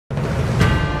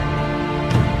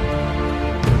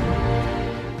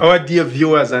Our dear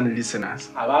viewers and listeners,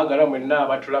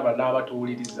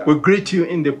 we greet you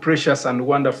in the precious and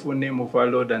wonderful name of our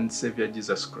Lord and Savior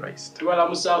Jesus Christ.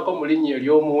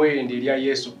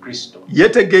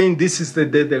 Yet again, this is the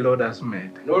day the Lord has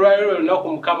made,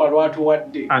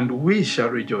 and we shall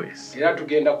rejoice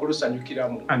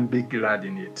and be glad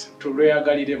in it.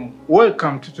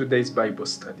 Welcome to today's Bible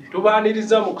study,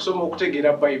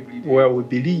 where we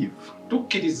believe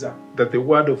that the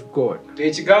word of God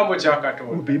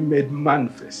will be made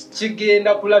manifest,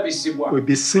 will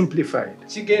be simplified,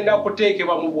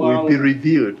 will be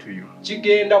revealed to you.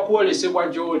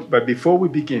 But before we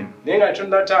begin,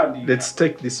 let's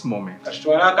take this moment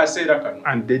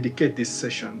and dedicate this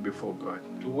session before God.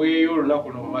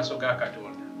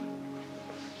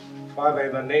 Father,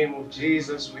 in the name of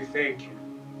Jesus, we thank you.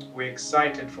 We're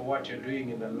excited for what you're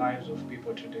doing in the lives of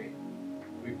people today.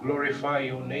 We glorify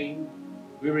your name.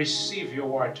 We receive your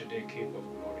word today, King of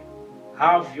glory.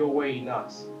 Have your way in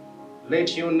us.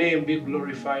 Let your name be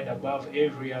glorified above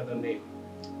every other name.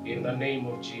 In the name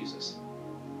of Jesus.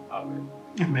 Amen.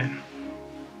 Amen.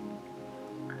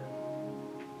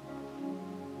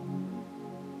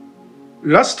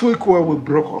 Last week where we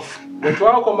broke off,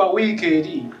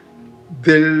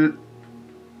 the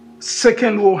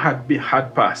second war had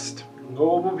passed.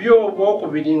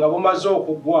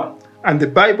 And the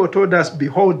Bible told us,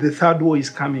 behold, the third war is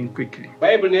coming quickly.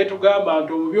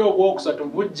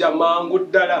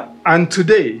 And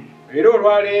today, we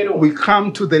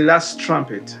come to the last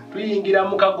trumpet,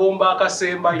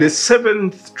 the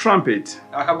seventh trumpet,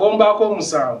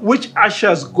 which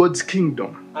ushers God's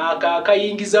kingdom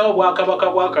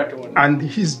and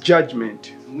his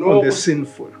judgment on the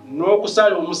sinful.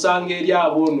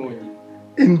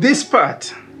 In this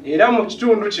part, we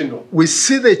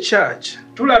see the church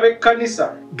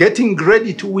getting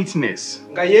ready to witness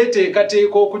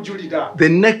the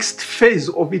next phase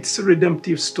of its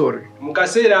redemptive story,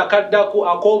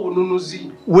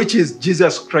 which is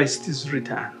Jesus Christ's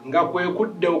return.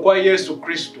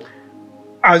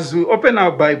 As we open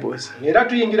our Bibles,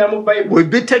 we'll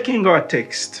be taking our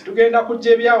text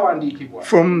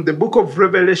from the book of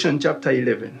Revelation chapter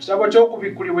 11,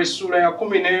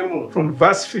 from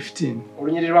verse 15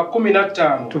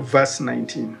 to verse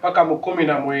 19.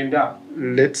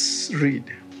 Let's read.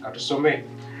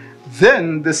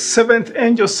 Then the seventh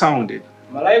angel sounded,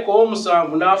 and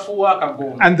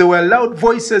there were loud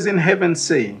voices in heaven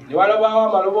saying,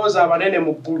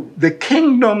 the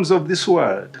kingdoms of this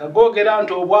world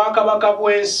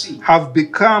have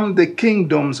become the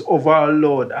kingdoms of our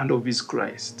Lord and of his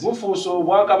Christ,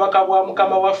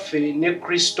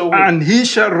 and he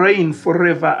shall reign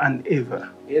forever and ever.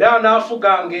 And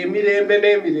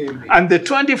the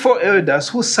 24 elders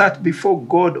who sat before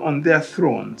God on their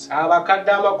thrones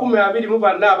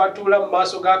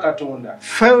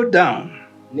fell down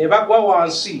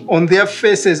on their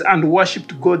faces and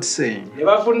worshipped God, saying,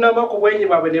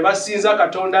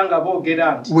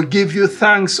 we give you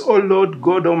thanks, O Lord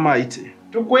God Almighty,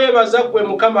 the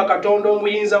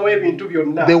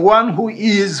one who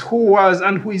is, who was,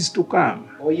 and who is to come,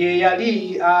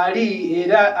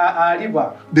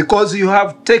 because you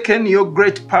have taken your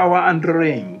great power and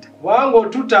reigned.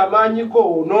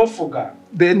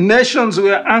 The nations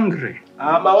were angry,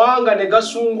 and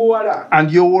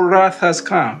your wrath has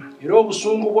come,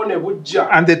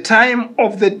 and the time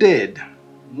of the dead,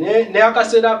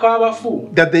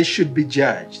 that they should be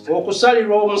judged,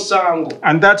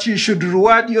 and that you should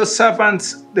reward your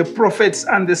servants, the prophets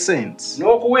and the saints,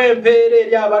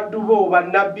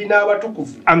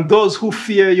 and those who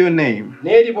fear your name,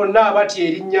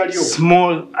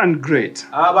 small and great,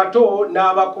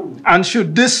 and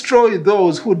should destroy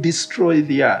those who destroy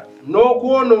the earth. Then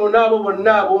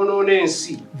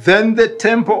the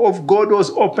temple of God was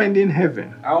opened in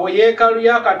heaven, and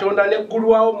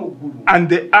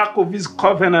the ark of his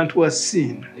covenant was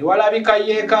seen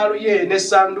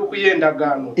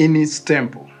in his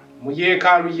temple.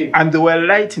 And there were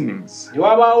lightnings,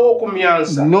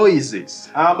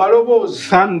 noises,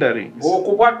 thunderings,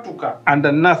 and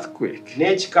an earthquake,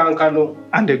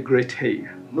 and a great hail.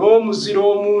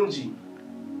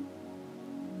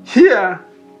 Here,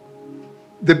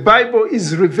 the Bible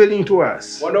is revealing to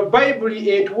us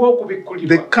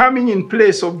the coming in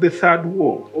place of the third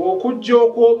war,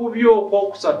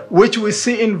 which we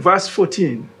see in verse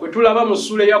 14,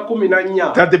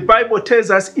 that the Bible tells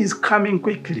us is coming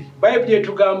quickly.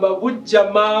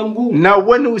 Now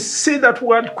when we see that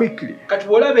word quickly,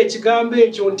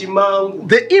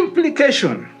 the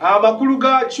implication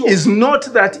is not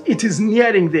that it is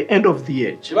nearing the end of the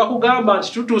age, but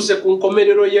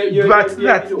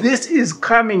that this is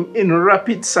coming in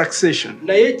rapid succession.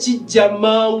 naye kijja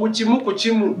mangu kimu ku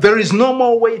kimu. There is no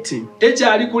more waiting.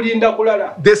 tekyali kulinda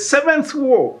kulala. The seventh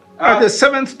war, the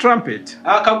seventh trumpet,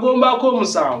 akagomba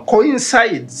ak'omusanvu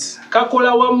coincides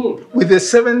kakola wamu with the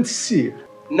seventh seal,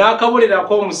 n'akabolera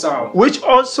ak'omusanvu, which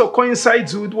also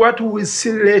coincides with what we will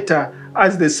see later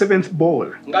as the seventh bowl.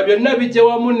 nga byonna bijja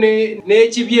wamu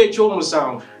n'ekibi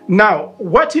eky'omusanvu. Now,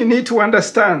 what you need to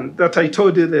understand that I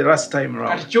told you the last time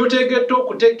around, kati ky'otegedde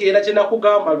okutegeera kye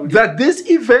nakugamba luli, that these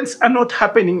events are not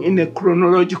happening in a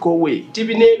chronological way, ti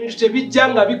bino ebintu tebijja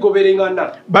nga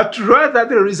bigoberengana, but rather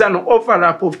there is an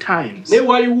overlap of times ne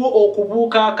waliwo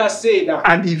okubuuka akaseera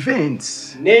and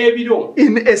events n'ebiro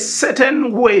in a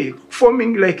certain way,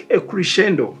 forming like a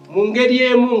crescendo mu ngeri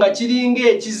emu nga kiringa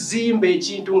ekizimba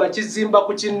ekintu nga kizimba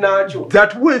ku kinnaakyo,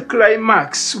 that will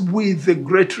climax with the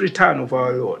great return of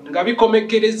our Lord. nga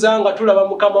bikomekkereza nga tulaba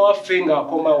mukama waffe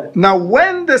ng'akomawo. Now,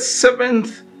 when the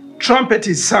seventh trumpet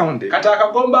is sounded, kati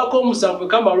akagomba ak'omusanvu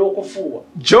kamala okufuuwa,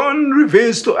 John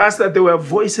reveals to us that there were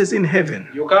voices in heaven,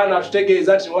 yokaana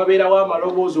atutegeeza nti wabeerawo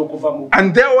amaloboozi okuva mu,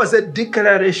 and there was a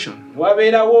declaration,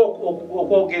 wabeerawo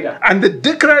okwogera, and the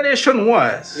declaration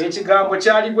was ekigambo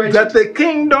kyali bwe that the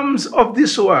kingdoms of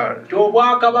this world kiti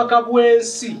obwakabaka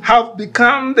bw'ensi have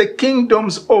become the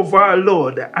kingdoms of our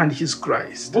Lord and his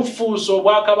Christ. bufuuse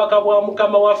obwakabaka bwa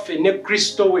mukama waffe ne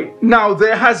Kristo we. Now,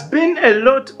 there has been a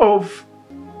lot of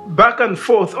back and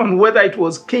forth on whether it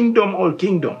was kingdom or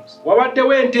kingdoms.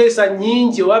 wabaddewo enteesa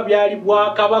nnyingi oba byali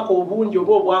bwakabaka obungi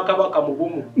oba obwakabaka mu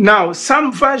bumu. Now,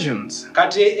 some versions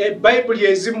kati bayibuli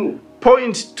ezimu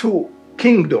point to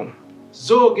kingdom.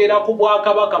 zoogera ku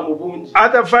bwakabaka mu bungi,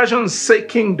 Other versions say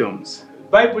kingdoms.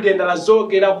 bayibuli endala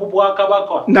zoogera ku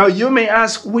bwakabaka. Now, you may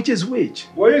ask which is which.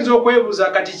 oyinza okwebuuza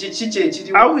kati kiki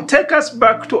kyekiriwo. I will take us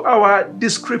back to our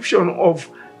description of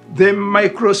the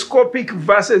microscopic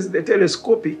versus the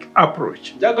telescopic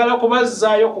approach. njagala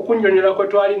kubazzaayo ku kunnyonnyola kwe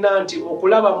twalina nti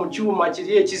okulaba mu kyuma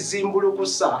kiri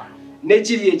ekizimbulukusa ne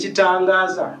kiri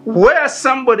ekitangaaza.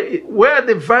 Where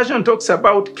the version talks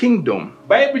about kingdom,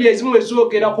 bayibuli ezimu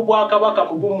ezoogera ku bwakabaka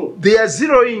mu bumu, they are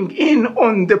zeroing in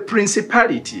on the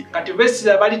principality kati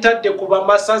besira balitadde ku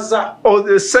bamasaza or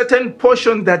the certain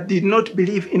portion that did not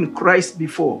believe in Christ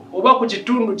before, oba ku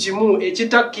kitundu kimu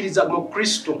ekitakkiriza mu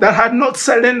Kristo, that had not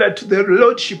surrendered to the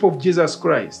lordship of Jesus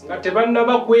Christ. nga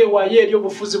tebannaba kwewaayo eri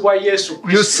obufuzi bwa Yesu You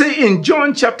Kristo. see in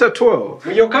John chapter 12,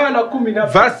 mu Yokaana 10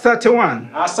 verse 31,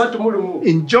 31,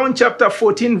 in John chapter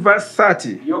 14, verse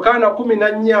 30, Yokaana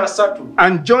 14:30,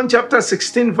 and John chapter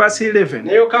 16, verse 11,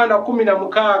 ne Yokaana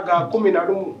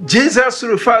 16:11, Jesus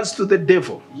refers to the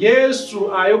devil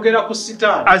Yesu ayogera ku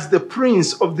Sitaani as the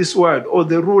prince of this world or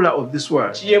the ruler of this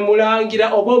world. ye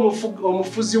mulangira oba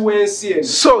omufuzi w'ensi eno.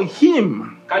 So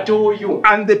him kati oyo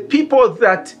and the people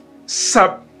that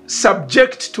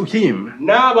subject to him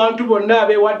n'abantu bonna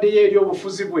abeewaddeyo eri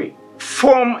obufuzi bwe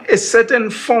form a certain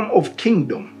form of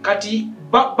kingdom kati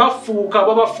bafuuka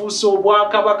babafuusa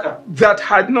obwakabaka that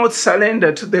had not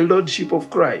surrendered to the lordship of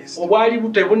Christ. obwali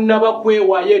tebunnaba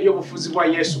kwewaayo eri obufuzi bwa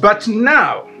Yesu. But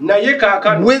now, naye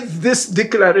kaakano with this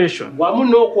declaration, wamu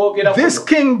n'okwogera this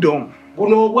kingdom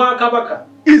buno obwakabaka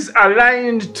is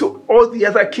aligned to all the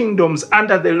other kingdoms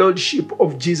under the lordship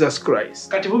of Jesus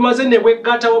Christ. kati bumaze ne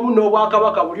bwegatta wamu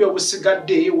n'obwakabaka buli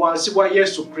obusigadde wansi bwa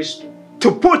Yesu Kristo.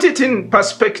 To put it in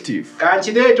perspective,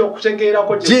 kankireeta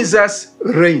okutegeerako Jesus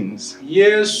reigns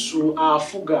Yesu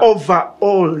afuga over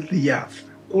all the earth,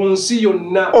 ku nsi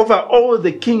yonna, over all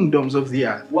the kingdoms of the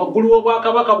earth. waggulu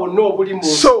w'obwakabaka bwonna obuli mu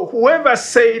nsi. So whoever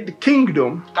said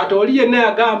kingdom kati oli yenna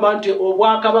yagamba nti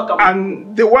obwakabaka,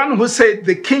 and the one who said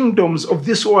the kingdoms of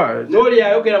this world n'oli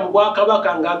yayogera mu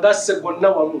bwakabaka ng'agasse gonna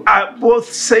wamu, are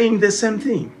both saying the same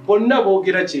thing. bonna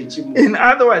boogera kye kimu. In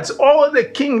other words, all the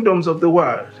kingdoms of the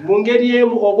world mu ngeri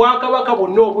emu obwakabaka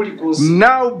bwonna obuli ku nsi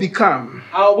now become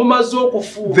awo bumaze the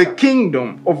okufuuka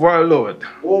kingdom of our Lord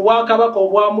obwakabaka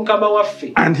obwa mukama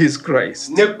waffe and his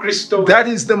Christ. ne Kristo. That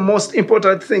is the most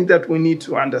important thing that we need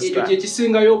to ekyo kye understand.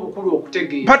 kisingayo obukulu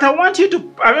okutegeera. But I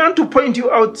want to point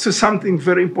you out to something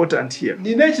very important here.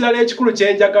 nina ekirala ekikulu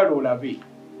kye njagala olabe.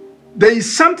 There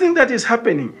is something that is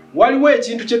happening waliwo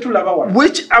ekintu kye tulaba wano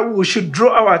which we should draw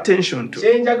our attention to.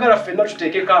 kye njagala ffenna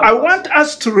tuteekeko I want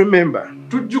us to remember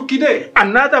tujjukire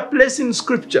another place in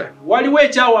scripture waliwo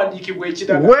ekyawandiikibwa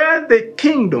ekirala where the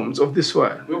kingdoms of this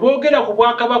world bwe boogera ku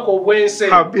bwakabaka obw'ensi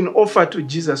have been offered to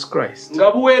Jesus Christ.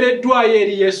 nga buweereddwayo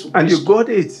eri Yesu And you Kristo got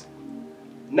it. It is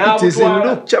in n'abutwala.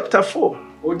 Luke chapter 4.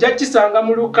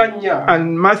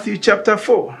 and Matthew chapter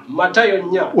 4.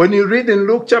 When you read in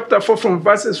Luke chapter 4 from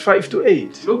verses 5 to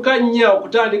 8,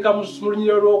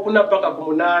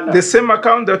 the same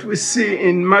account that we see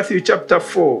in Matthew chapter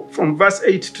 4 from verse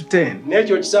 8 to 10.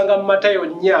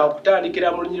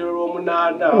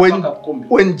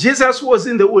 When Jesus was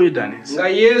in the wilderness,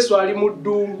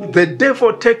 the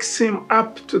devil takes him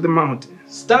up to the mountain.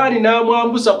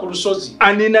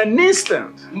 And in an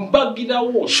instant,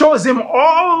 shows him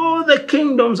all the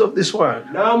kingdoms of this world.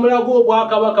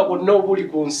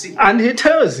 And he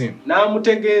tells him,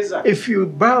 if you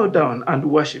bow down and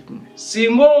worship me,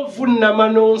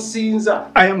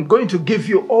 I am going to give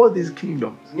you all these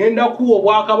kingdoms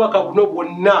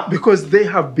because they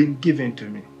have been given to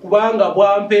me.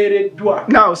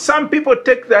 Now, some people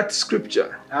take that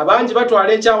scripture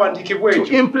to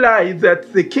imply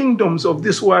that the kingdoms of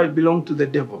this world belong to the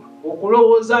devil.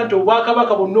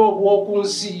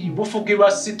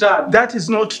 That is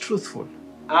not truthful.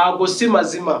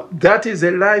 That is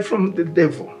a lie from the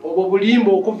devil.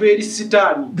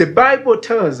 The Bible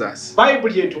tells us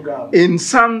in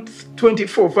Psalm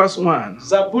 24 verse 1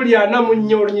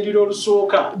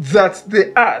 that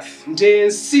the earth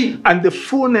and the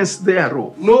fullness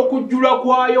thereof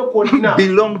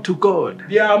belong to God.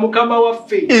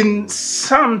 In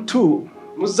Psalm 2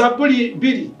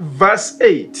 verse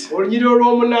 8,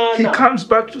 he comes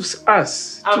back to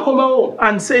us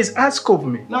and says, ask of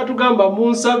me,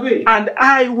 and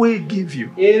I will give you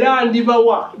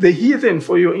the heathen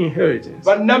for your inheritance,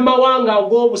 and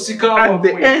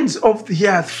the ends of the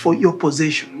earth for your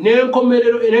possession.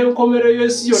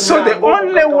 So the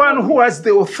only one who has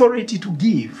the authority to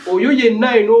give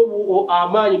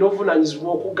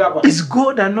is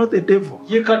God and not the devil.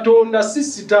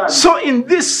 So in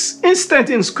this instant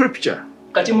in scripture,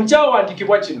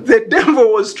 the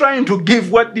devil was trying to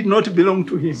give what did not belong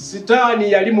to him.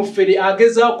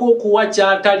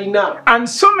 And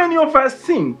so many of us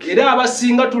think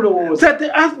that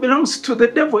the earth belongs to the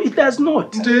devil. It does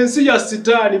not. The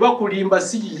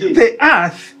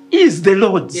earth is the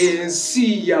Lord's. He is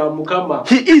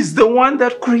the one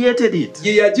that created it.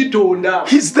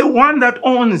 He's the one that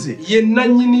owns it.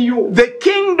 The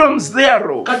kingdoms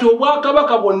thereof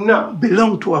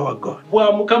belong to our God.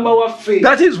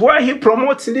 That is why he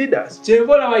promotes leaders. He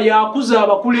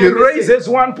raises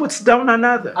one, puts down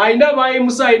another. And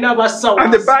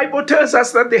the Bible tells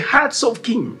us that the hearts of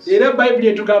kings are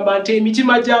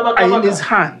in his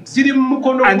hands,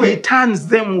 and he turns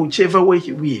them whichever way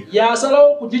he will.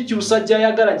 The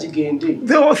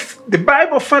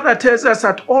Bible further tells us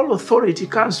that all authority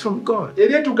comes from God.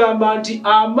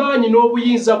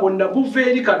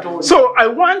 So I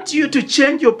want you to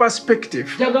change your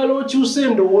perspective. Get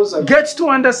to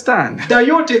understand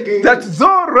that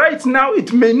though right now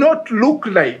it may not look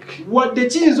like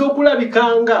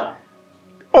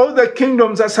all the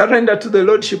kingdoms are surrendered to the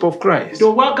Lordship of Christ,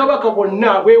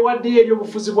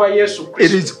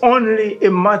 it is only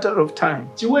a matter of time.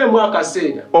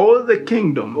 All the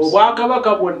kingdoms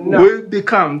will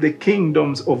become the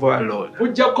kingdoms of our Lord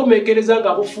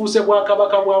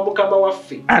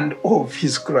and of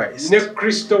his Christ.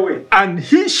 And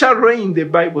he shall reign, the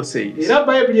Bible says,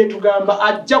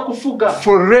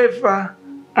 forever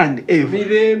and ever,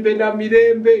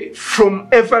 from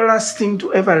everlasting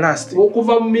to everlasting.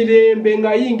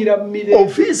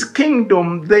 Of his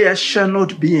kingdom there shall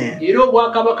not be end.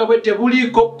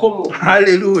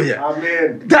 Hallelujah.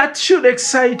 Amen. That should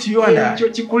excite you and I,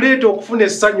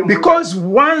 because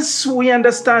once we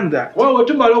understand that,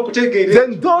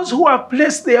 then those who have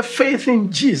placed their faith in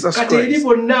Jesus Christ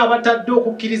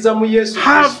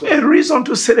have a reason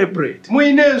to celebrate,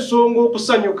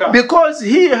 because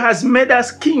he has made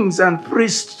us kings and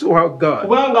priests to our God.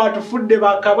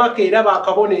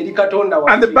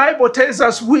 And the Bible tells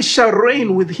us we shall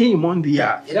reign with him on the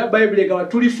earth.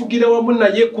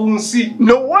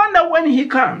 No wonder when he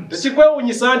comes, he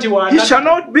shall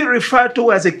not be referred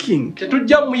to as a king.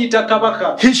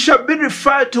 He shall be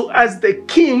referred to as the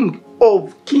King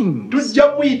of kings and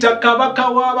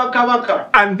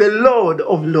the Lord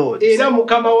of lords.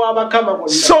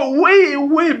 So we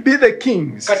will be the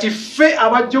kings,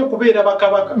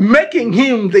 making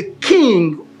him the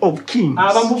King of kings.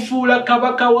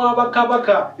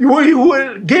 He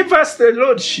will give us the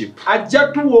lordship,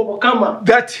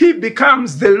 that he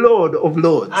becomes the Lord of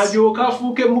lords.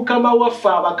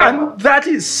 And that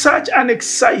is such an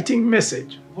exciting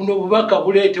message.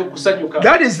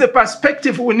 That is the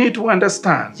perspective we need to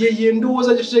understand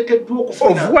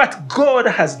of what God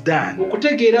has done, of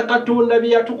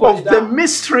the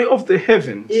mystery of the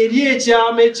heavens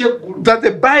that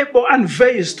the Bible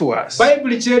unveils to us.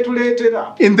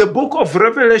 In the book of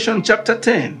Revelation chapter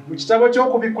 10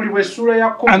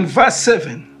 and verse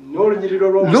 7,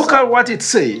 look at what it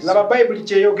says.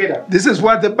 This is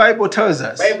what the Bible tells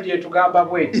us.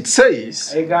 It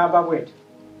says,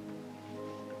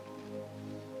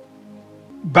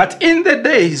 but in the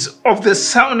days of the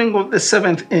sounding of the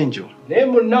seventh angel,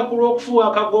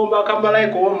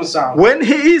 when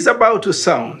he is about to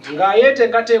sound,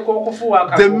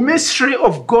 the mystery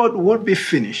of God will be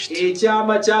finished,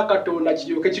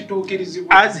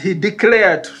 as he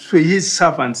declared to his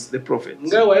servants, the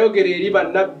prophets.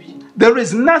 There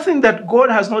is nothing that God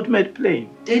has not made plain.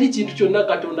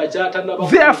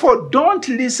 Therefore, don't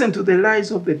listen to the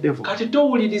lies of the devil.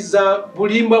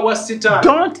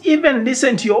 Don't even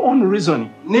listen to your own reasoning,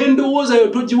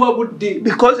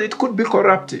 because it could be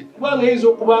corrupted.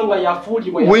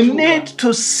 We need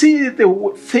to see the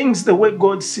things the way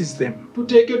God sees them.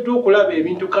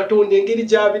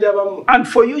 And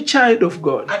for you, child of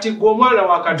God,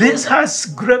 this has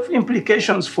grave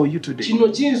implications for you today.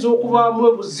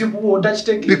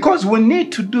 Because we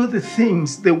need to do the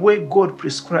things the way God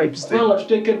prescribes them.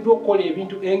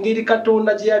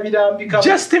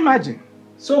 Just imagine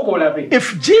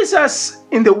if Jesus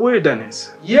in the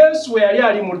wilderness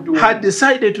had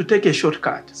decided to take a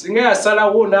shortcut.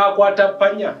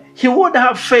 He would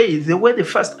have failed the way the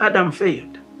first Adam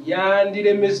failed. In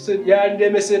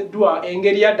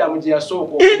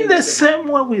the same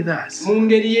way with us,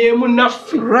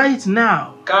 right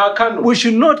now, we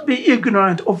should not be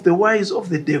ignorant of the ways of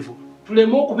the devil.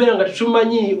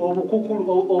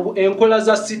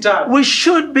 We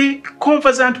should be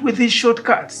conversant with his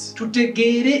shortcuts, with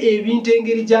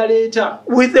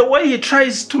the way he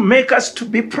tries to make us to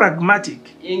be pragmatic,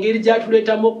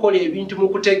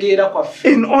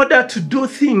 in order to do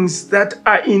things that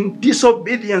are in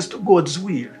disobedience to God's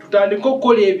will.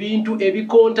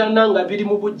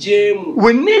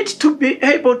 We need to be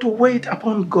able to wait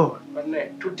upon God,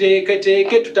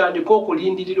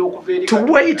 to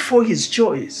wait for his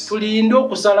choice, to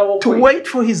wait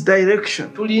for his direction,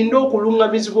 to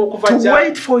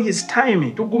wait for his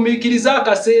timing.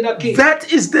 That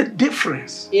is the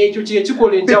difference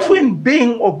between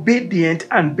being obedient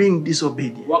and being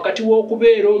disobedient.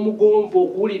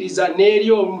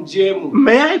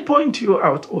 May I point you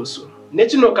out also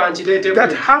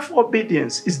that half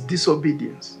obedience is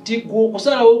disobedience.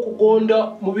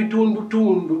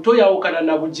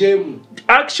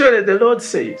 Actually, the Lord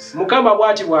says,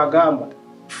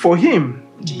 for him,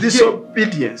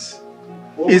 disobedience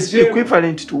is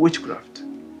equivalent to witchcraft.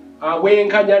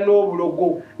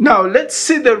 Now, let's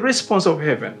see the response of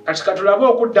heaven.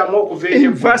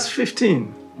 In verse 15.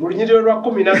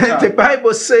 The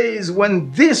Bible says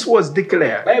when this was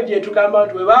declared,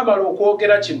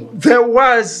 there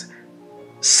was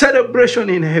celebration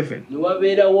in heaven.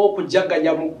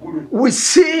 We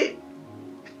see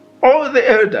all the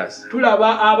elders,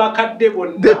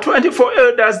 the 24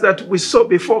 elders that we saw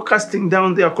before casting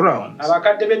down their crowns.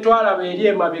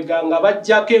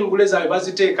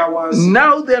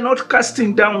 Now they're not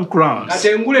casting down crowns.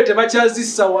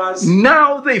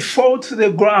 Now they fall to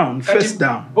the ground face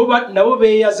down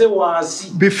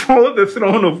before the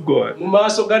throne of God.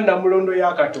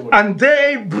 And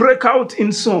they break out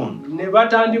in song.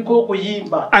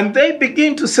 And they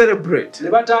begin to celebrate.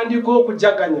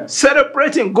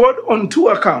 Celebrating God on two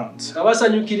accounts.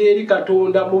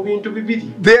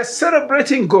 They are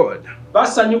celebrating God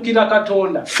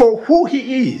for who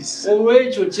he is.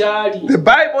 The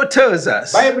Bible tells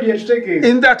us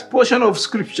in that portion of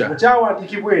scripture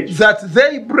that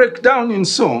they break down in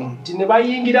song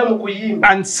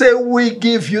and say, we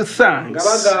give you thanks,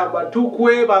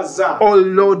 O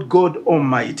Lord God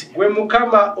Almighty.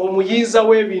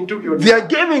 They are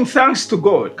giving thanks to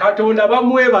God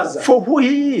for who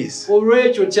he is.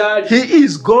 He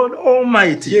is God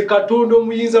Almighty, the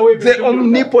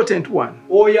omnipotent one,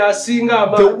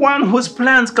 the one whose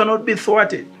plans cannot be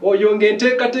thwarted, the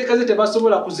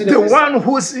one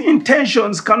whose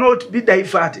intentions cannot be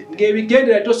diverted,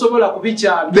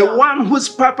 the one whose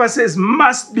purposes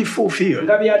must be fulfilled.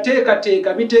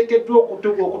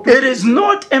 It is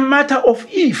not a matter of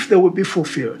if they will be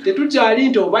fulfilled. It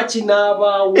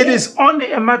is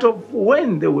only a matter of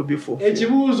when they will be fulfilled.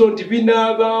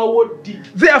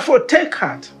 Therefore, take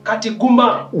heart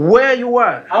where you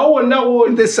are,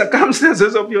 in the circumstances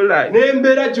circumstances of your life,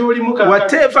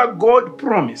 whatever God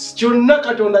promised, He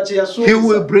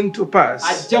will bring to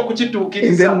pass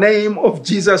in the name of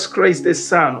Jesus Christ, the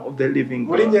Son of the living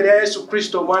God.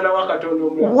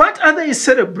 What are they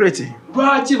celebrating?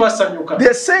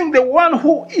 They're saying the one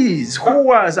who is, who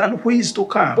was, and who is to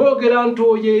come.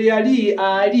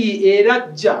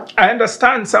 I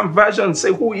understand some versions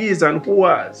say who is and who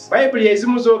was.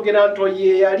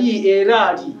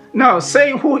 Now,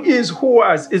 saying who is, who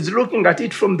was, is looking at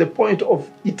it from the point of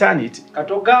eternity.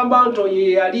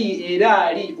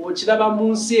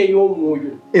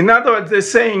 In other words, they're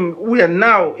saying we are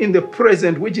now in the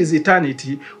present, which is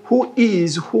eternity. Who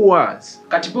is, who was.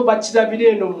 Now,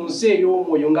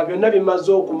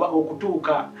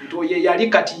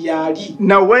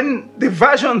 when the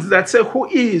versions that say who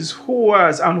is, who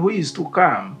was, and who is to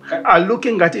come are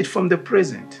looking at it from the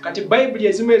present.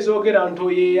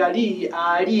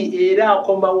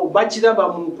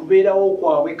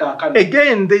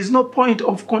 Again, there is no point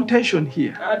of contention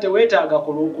here.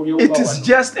 It is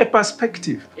just a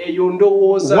perspective.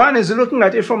 One is looking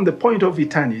at it from the point of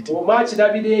eternity,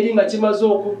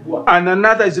 and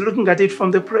another is looking at it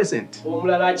from the present.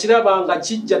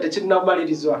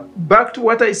 Back to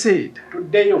what I said.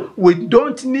 We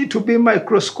don't need to be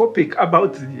microscopic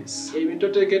about this. We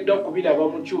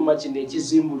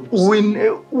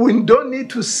don't need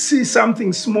to see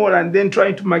something small and then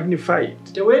try to magnify it.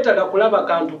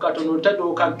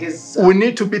 We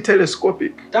need to be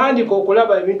telescopic.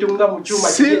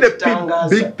 See the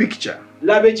big picture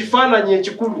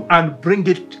and bring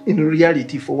it in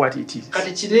reality for what it is.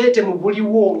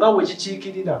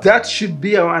 That should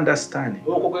be our understanding.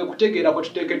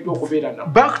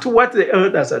 Back to what the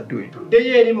elders are doing.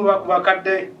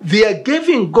 They are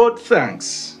giving God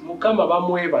thanks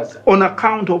on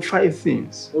account of 5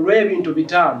 things.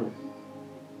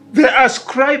 They are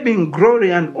ascribing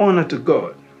glory and honor to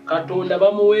God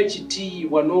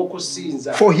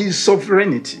for His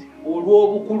sovereignty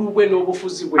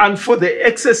and for the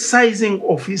exercising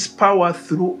of His power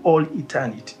through all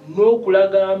eternity.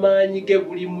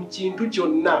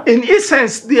 In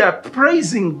essence, they are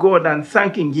praising God and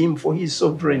thanking Him for His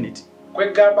sovereignty.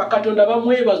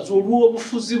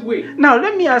 Now,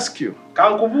 let me ask you,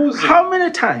 how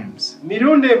many times do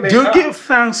you give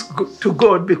thanks to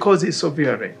God because He's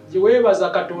sovereign? You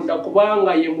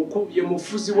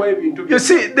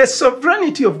see, the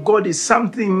sovereignty of God is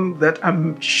something that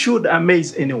should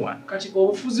amaze anyone.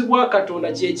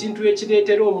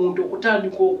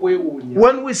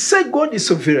 When we say God is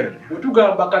sovereign,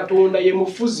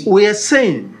 we are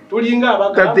saying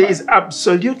that there is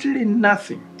absolutely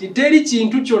nothing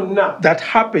that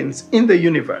happens in the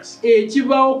universe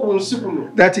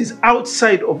that is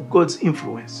outside of God's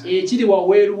influence and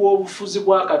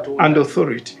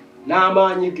authority.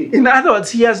 In other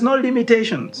words, He has no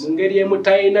limitations.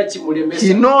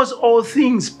 He knows all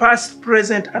things, past,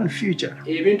 present, and future.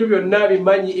 And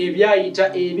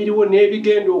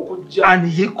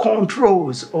He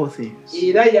controls all things.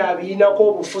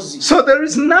 So there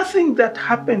is nothing that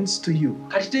happens to you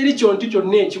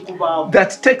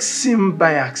that takes Him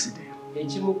by accident,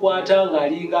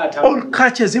 or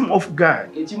catches Him off guard,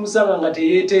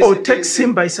 or takes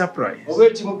Him by surprise.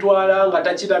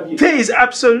 There is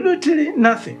absolutely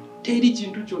nothing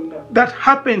that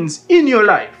happens in your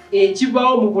life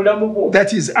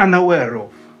that is unaware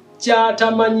of.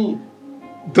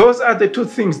 Those are the 2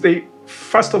 things they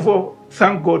first of all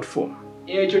thank God for.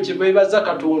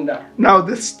 Now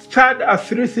the third are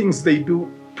 3 things they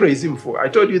do praise Him for. I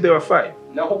told you there were 5.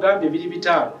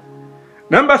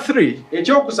 Number 3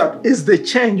 is the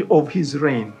change of His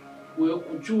reign.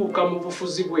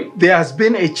 There has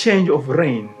been a change of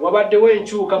reign.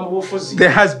 There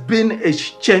has been a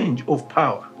change of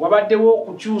power.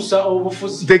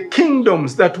 The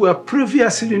kingdoms that were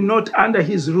previously not under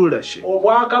His rulership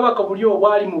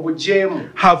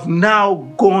have now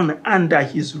gone under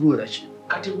His rulership.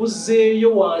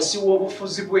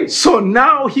 So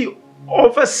now He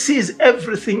oversees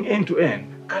everything end to end.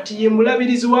 All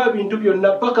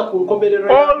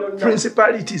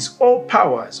principalities, all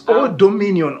powers, all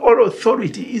dominion, all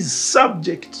authority is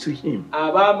subject to Him.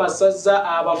 Now,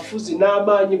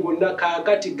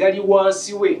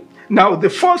 the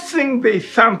 4th thing they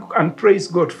thank and praise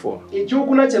God for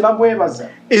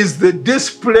is the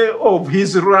display of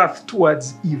His wrath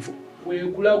towards evil.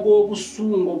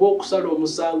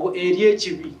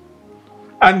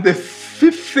 And the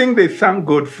 5th thing they thank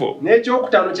God for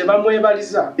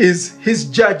is His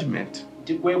judgment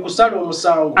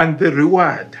and the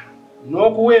reward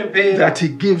that he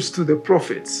gives to the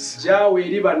prophets,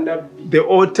 the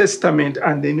Old Testament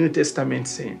and the New Testament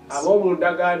saints.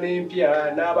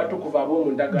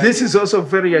 This is also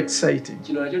very exciting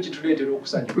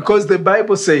because the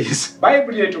Bible says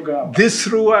this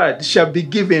reward shall be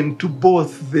given to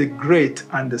both the great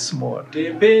and the small.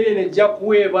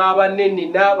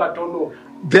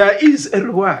 There is a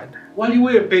reward.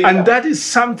 And that is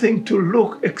something to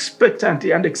look expectant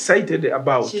and excited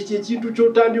about.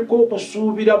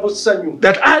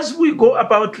 That as we go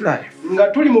about life,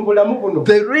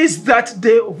 there is that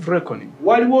day of reckoning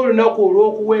when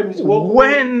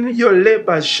your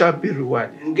labors shall be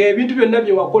rewarded.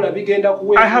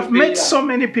 I have met so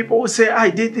many people who say, I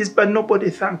did this, but nobody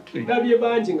thanked me. I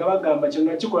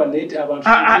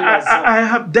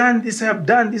have done this,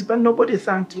 but nobody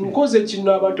thanked me.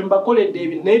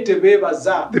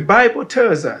 The Bible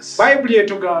tells us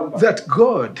that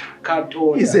God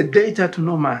is a debtor to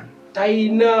no man.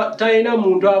 In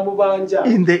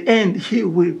the end, he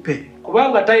will pay.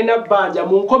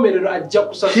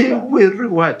 He will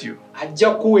reward you.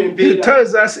 He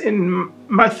tells us in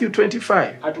Matthew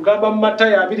 25,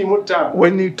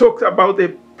 when he talked about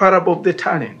the parable of the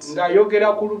talents,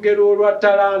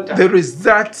 there is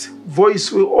that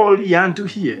voice we all yearn to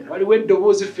hear.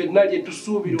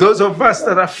 Those of us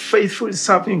that are faithfully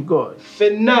serving God, to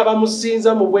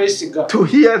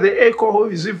hear the echo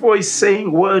of his voice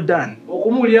saying, well done,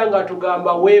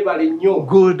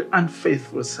 good and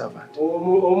faithful servant.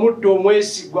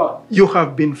 You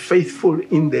have been faithful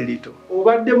in the little.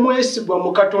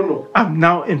 I'm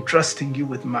now entrusting you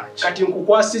with much.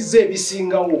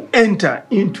 Enter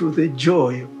into the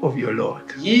joy of your Lord.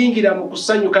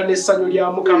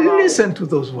 Listen to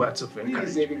those words of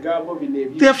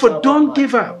encouragement. Therefore, don't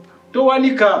give up.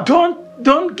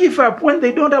 Don't give up when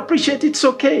they don't appreciate it. It's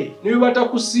okay.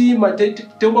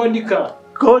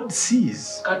 God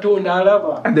sees. And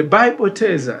the Bible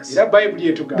tells us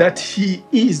that he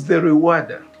is the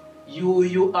rewarder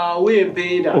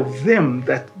of them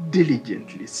that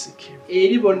diligently seek him.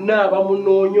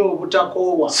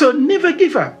 So never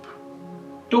give up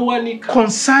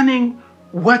concerning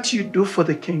what you do for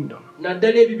the kingdom.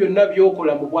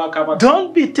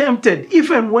 Don't be tempted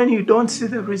even when you don't see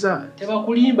the result.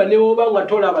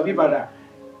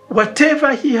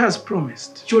 Whatever he has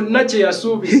promised, he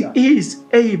is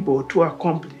able to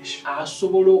accomplish. I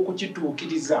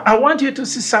want you to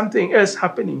see something else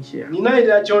happening here.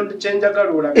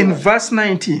 In verse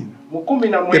 19,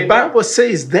 the Bible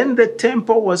says, then the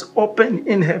temple was opened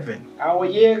in heaven, and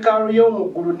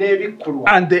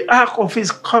the ark of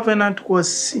his covenant was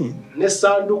seen in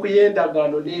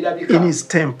his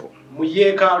temple.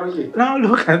 Now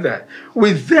look at that.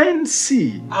 We then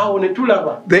see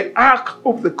the ark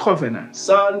of the covenant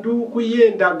seen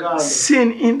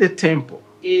in the temple.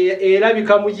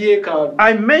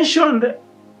 I mentioned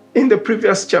in the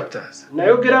previous chapters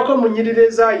that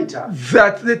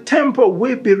the temple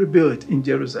will be rebuilt in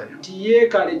Jerusalem.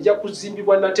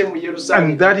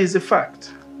 And that is a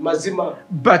fact.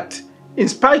 But in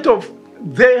spite of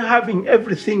they having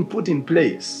everything put in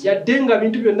place, there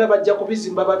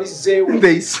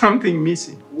is something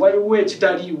missing.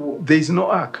 There is no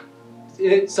ark.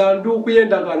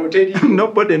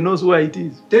 Nobody knows where it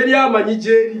is.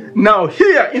 Now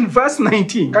here in verse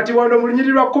 19,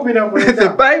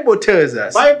 the Bible tells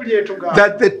us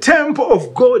that the temple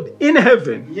of God in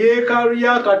heaven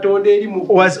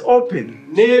was open.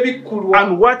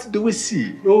 And what do we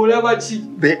see?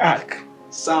 The ark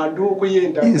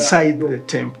inside the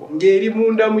temple. Here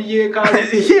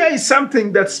is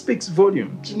something that speaks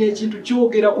volumes.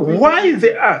 Why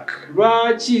the ark?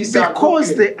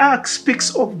 Because the ark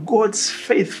speaks of God's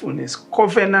faithfulness,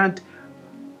 covenant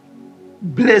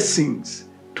blessings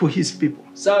to his people.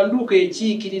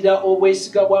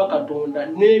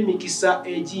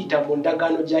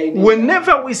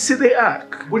 Whenever we see the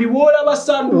ark, we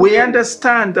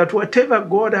understand that whatever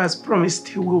God has promised,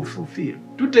 he will fulfill.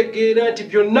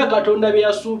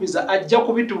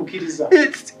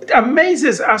 It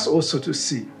amazes us also to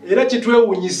see that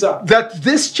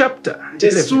this chapter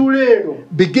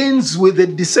begins with the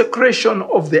desecration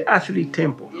of the earthly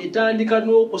temple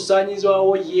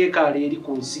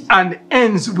and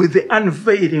ends with the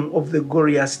unveiling of the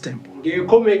glorious temple. The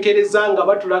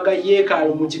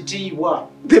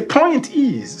point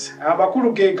is,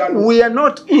 we are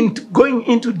not going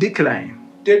into decline.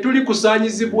 Tetuli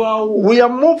kusaanyizibwawo. We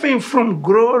are moving from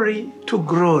glory to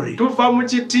glory. Tuva mu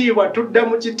kitiibwa tudda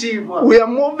mu kitiibwa. We are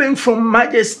moving from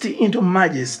majesty into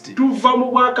majesty. Tuva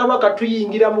mu bwakabaka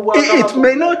tuyingira mu bwakabaka. It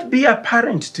may not be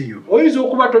apparent to you, Oyinza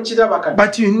okuba tokiraba kati.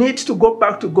 but you need to go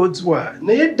back to God's word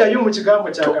Naye ddayo mu kigambo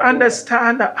kya to Katonda.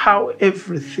 understand how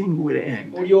everything will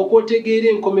end. Olyoke otegeera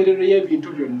enkomerero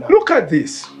y'ebintu byonna. Look at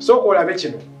this. Sooka olabe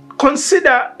kino.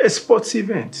 Consider a sports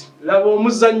event. Laba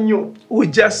omuzannyo. We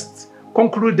just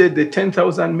concluded the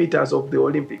 10,000 meters of the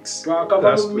Olympics Twakava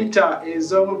last mu week. mita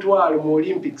ez'omutwalo mu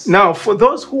Olympics. Now, for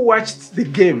those who watched the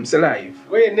games live,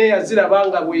 Wene yaziraba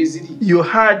nga bweziri. you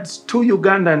had two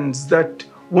Ugandans that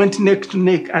went neck to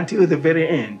neck until the very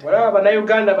end. Olaba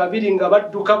Bannayuganda babiri nga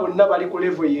badduka bonna bali ku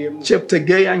level y'emu.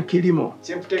 Cheptegei and Kilimo.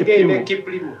 Cheptegei ne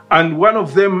Kiplimo. And one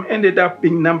of them ended up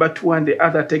being number 2 and the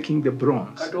other taking the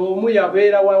bronze. Kati omu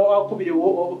yabeera wakubiri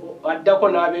addako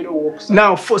n'abeera ow'okusatu.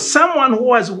 Now, for someone who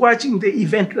was watching the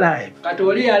event live, Kati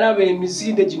oli yalaba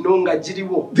emisinde gino nga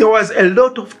giriwo. there was a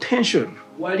lot of tension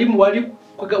Wali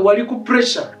ku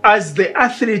pressure. as the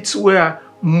athletes were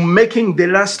making the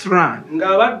last run Nga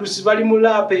abaddusi bali mu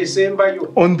laapa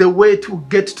esembayo. on the way to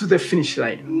get to the finish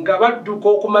line. Nga badduka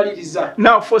okumaliriza.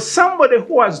 Now, for somebody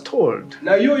who was told,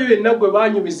 Naye oyo yenna gwe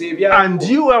baanyumiza and ebyaliwo.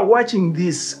 you are watching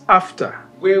this after,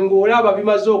 Gwe ng'olaba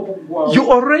bimaze okuggwawo.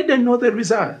 you already know the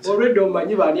result. Already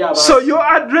omanyi bali abantu. So your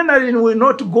adrenaline will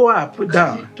not go up,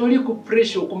 down. Toli ku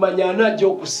pressure okumanya anajja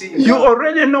okusinga. You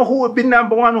already know who will be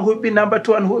number 1, who will be number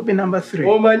 2, and who will be number 3.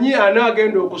 Omanyi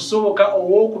anaagenda okusooka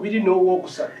owookubiri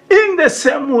n'owookusatu. In the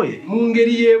same way, Mu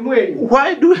ngeri y'emu eyo.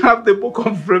 why do we have the book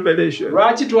of Revelation?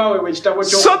 Lwaki twaweebwa ekitabo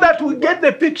So that we get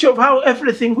the picture of how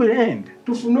everything will end.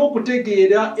 tufune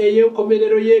okutegeera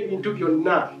ey'enkomerero y'ebintu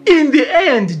byonna. In the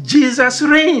end, Jesus Mu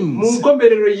reigns.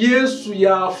 nkomerero Yesu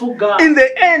y'afuga. In the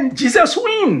end, Jesus Mu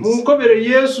wins. nkomerero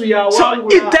Yesu So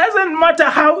y'awangula. it doesn't matter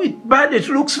how bad it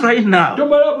looks right now.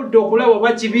 Tomala budde okulaba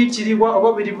oba kibiikiribwa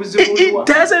oba biri buzibulwa. It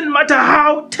doesn't matter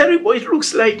how terrible it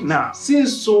looks like now. Si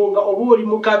nsonga oba oli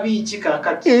mu kabiiki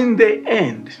kaakati. In the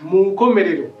end, Mu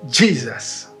nkomerero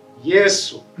Jesus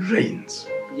Yesu reigns.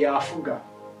 y'afuga.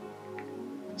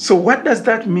 So what does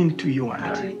that mean to you and I?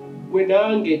 Kati gwe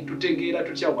nange tutegeera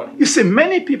tutya wano. You see,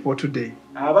 many people today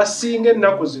Abasinga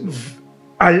ennaku zino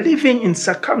are living in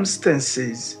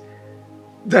circumstances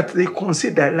that they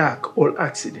consider luck or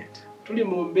accident. tuli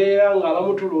mu mbeera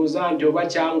ng'abamu tulowooza nti oba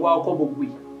kyangwako bugwi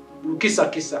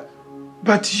lukisakisa.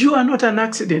 But you are not an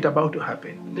accident about to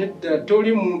happen. Nedda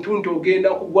toli muntu nti ogenda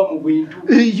kugwa mu bintu.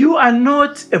 You are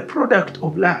not a product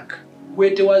of luck. Gwe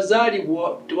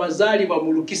tewazaalibwa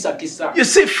mu lukisakisa. You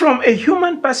see, from a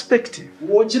human perspective,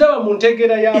 Bw'okiraba mu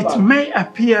ntegeera it y'abantu may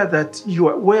appear that you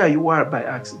are where you are by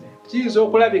accident. kiyinza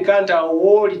okulabika nti awo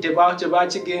wooli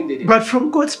tebaakigenderera. But from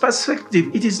God's perspective,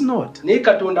 it is not. Naye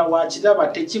Katonda bw'akiraba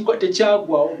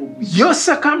tekyagwawo bugwi. Your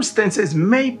circumstances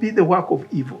may be the work of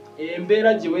evil.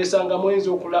 Embeera gye weesangamu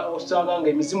oyinza osanga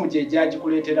ng'emizimu gye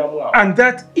gyagikuleeteramu awo. And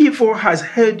that evil has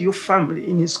held your family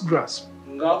in its grasp.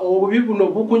 Nga obubi buno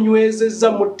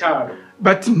bukunywezezza mu ttaano.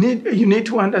 But you need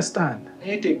to understand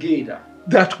Naye tegeera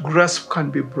that grasp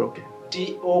can be broken.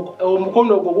 nti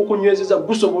omukono ogwo gukunywezezza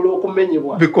gusobola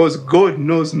okumenyebwa. Because God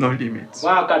knows no limits.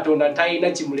 Kubanga Katonda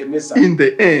talina kimulemesa. In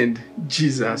the end,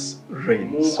 Jesus Mu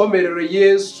reigns. nkomerero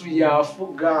Yesu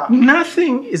y'afuga.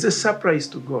 Nothing is a surprise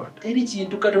to God. Teri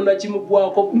kintu Katonda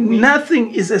kimugwako bugwi.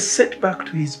 Nothing is a setback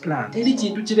to his plan. Teri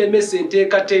kintu kiremesa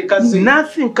enteekateeka ze.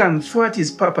 Nothing can thwart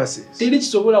his purposes. Teri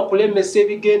kisobola kulemesa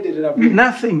ebigenderera bye.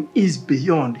 Nothing is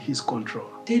beyond his control.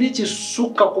 Teri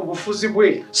kisukka ku bufuzi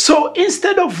bwe. So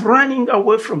instead of running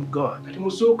away from God, Kati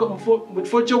musooka mu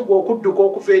kifo ky'oggwe okudduka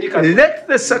okuva eri Katonda. let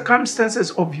the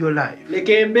circumstances of your life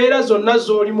Leka embeera zonna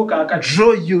z'olimu kaakati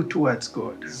draw you towards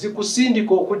God.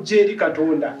 zikusindika okujja eri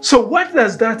Katonda. So what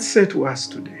does that say to us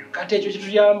today? Kati ekyo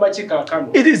kituyamba ki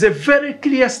kaakano? It is a very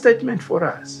clear statement for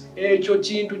us Ekyo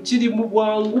kintu kiri mu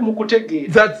bwangu mu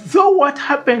kutegeera. that though what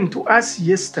happened to us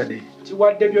yesterday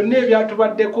Kiwadde byonna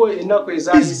ebyatubaddeko ennaku is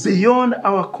ezaayise beyond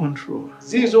our control.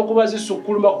 ziyinza okuba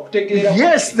zisukkuluma ku kutegeera.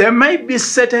 Yes, there may be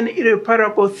certain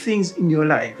irreparable things in your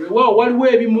life. Weewaawo waliwo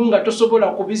ebimu nga tosobola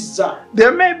kubizza.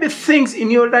 There may be things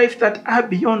in your life that are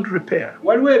beyond repair.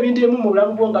 Waliwo ebintu ebimu mu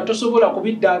bulamu bwo nga tosobola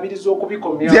kubiddaabiriza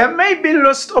okubikomya. There may be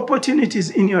lost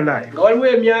opportunities in your life Nga waliwo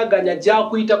emyaganya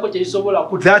gyakuyitako kye gisobola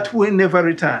kudda. that will never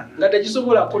return. Nga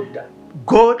tegisobola kudda.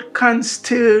 God can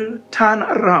still turn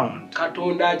around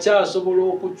Katonda akyasobola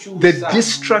okukyusa the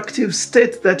destructive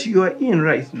state that you are in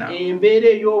right now embeera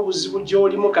ey'obuzibu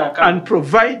gy'olimu kaakano. and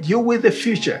provide you with a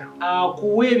future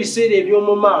Akuwa ebiseera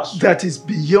eby'omu maaso that is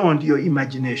beyond your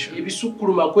imagination.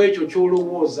 ebisukkuluma ku ekyo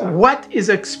ky'olowooza. What is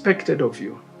expected of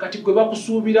you? kati gwe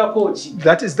bakusuubirako ki?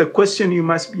 That is the question you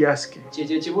must be asking.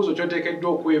 Kyekyo ekibuuzo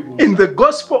ky'oteekeddwa okwebuuza. In the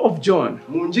Gospel of John,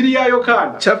 mu njiri ya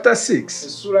Yokaana, chapter 6,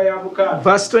 essula ya Mukaana,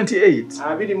 verse 28,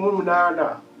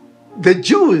 28, the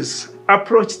Jews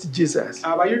approached Jesus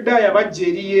Abayudaaya bajja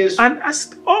eri Yesu and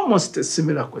asked almost a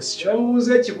similar question.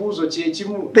 bamubuuza ekibuuzo kye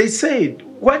kimu. They said,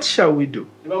 "What shall we do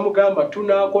Ne bamugamba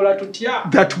tunaakola tutya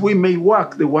that we may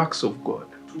work the works of God?"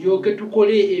 tulyoke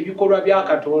tukole ebikolwa bya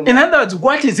Katonda. In other words,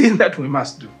 what is it that we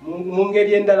must do? Mu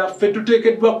ngeri endala ffe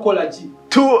tuteekeddwa kukola ki?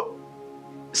 To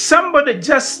somebody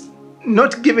just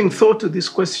not giving thought to this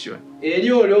question,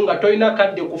 Eri olwo nga tolina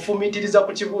kadde kufumiitiriza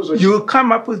ku kibuuzo you will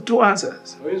come up with two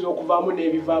answers. oyinza okuvaamu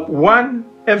n'ebivaamu. One,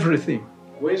 everything.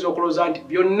 Oyinza okulowooza nti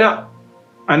byonna,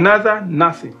 Another,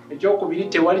 nothing. ekyokubiri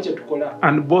tewali kye tukola,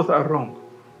 And both are wrong.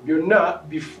 byonna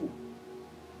bifu.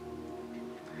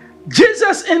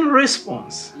 Jesus, in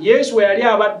response, Yesu bwe yali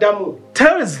abaddamu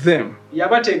tells them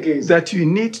yabategeeza that you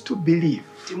need to believe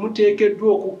nti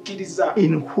muteekeddwa okukkiriza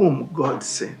in whom God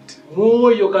sent. mu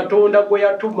oyo Katonda gwe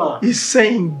yatuma. He's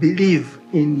saying, believe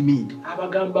in me.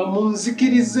 Abagamba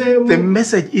munzikirizeemu. The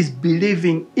message is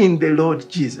believing in the Lord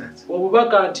Jesus.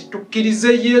 Obubaka nti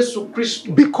tukkirize Yesu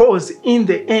Kristo. Because in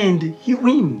the end, he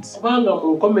wins. Kubanga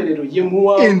mu nkomerero ye In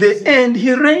muwanguzi. the end,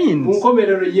 he Mu reigns.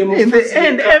 nkomerero ye In the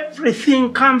end, mufuzi. everything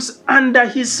comes under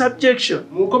his subjection.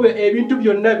 Mu nkomerero ebintu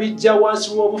byonna bijja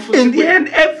wansi w'obufuzi In the bwe. end,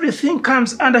 everything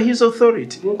comes under his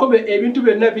authority. Mu nkomerero ebintu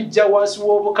byonna bijja wansi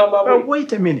w'obukama But bwe.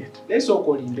 wait a minute. Naye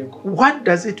sooka olindeko. What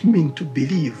does it mean to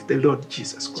believe the Lord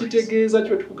Jesus Christ? Kitegeeza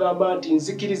kyo tukugamba nti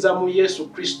nzikiriza mu Yesu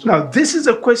Kristo. Now, this is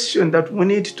a question that we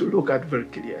need to look at very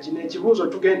clearly. Kino ekibuuzo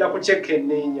tugenda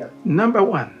kukyekkenneenya. Number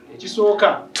one,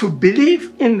 Ekisooka, to believe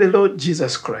in the Lord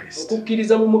Jesus Christ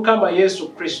okukkiriza mu Mukama Yesu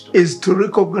Kristo is to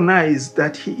recognize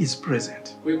that he is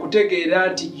present. kwe kutegeera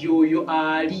nti y'oyo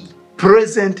ali.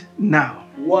 Present now.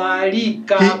 Waali He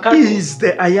kaakano. is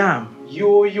the I am.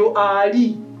 Y'oyo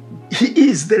ali. He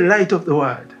is the light of the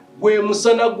world. Gwe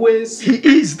musana gw'ensi.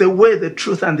 He is the way, the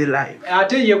truth, and the life.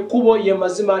 Ate ye kkubo, ye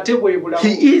mazima, ate bwe bulamu.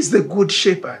 He is the good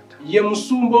shepherd. Ye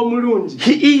musumba omulungi.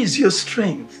 He is your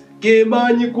strength. Ge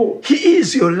maanyi go. He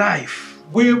is your life.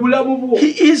 Bwe bulamu bwo.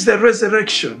 He is the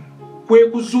resurrection. Kwe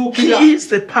kuzuukira. He is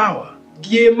the power.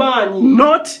 Ge maanyi.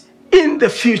 Not in the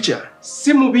future,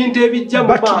 Si mu bintu ebijja mu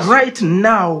but maaso. right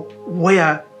now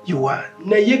where you are.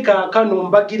 Naye kaakano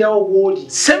mbagirawo w'oli.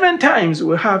 7 times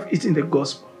we have it in the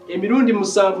gospel. Emirundi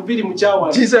 7 biri mu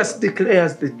kyawandiikibwa. Jesus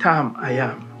declares the term I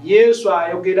am. Yesu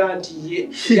ayogera nti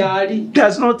He yali.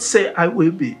 does not say I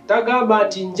will be. Tagamba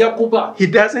nti nja kuba. He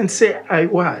doesn't say I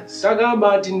was.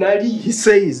 Tagamba nti nali. He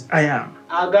says I am.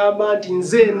 Agamba nti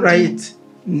nze ndi. Right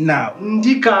now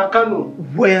Ndi kaakano.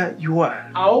 where you are.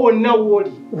 Awo wonna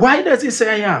w'oli. Why does he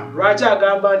say I am? Lwaki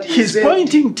agamba nti He's nze ndi?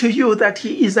 pointing to you that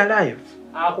he is alive.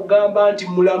 Akugamba nti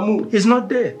mulamu. He's not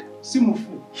dead. Si mufu.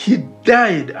 He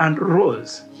died and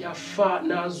rose. Yafa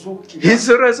n'azuukira. His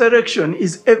resurrection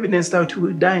is evidence that he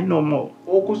will die no more.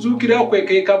 Okuzuukira kwe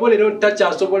ke kabonero nti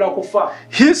takyasobola kufa.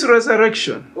 His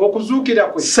resurrection Okuzuukira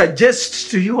kwe suggests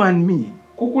to you and me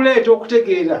kukuleeta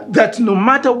okutegeera that no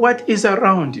matter what is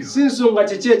around you, si nsonga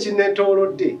kiki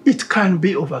ekineetoolodde it can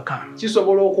be overcome.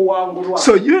 kisobola okuwangulwa.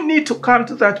 So you need to come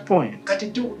to that point Kati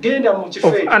tugenda mu kifo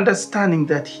of ekyo understanding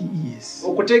that he is.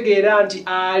 okutegeera nti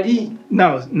ali.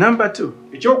 Now, number 2,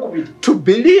 Ekyokubiri, to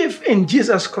believe in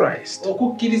Jesus Christ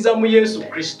okukkiriza mu Yesu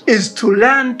Kristo is to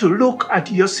learn to look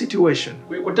at your situation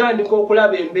kwe kutandika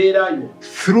okulaba embeera yo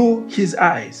through his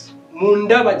eyes, mu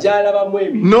ndaba gy'alabamu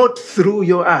ebintu, not through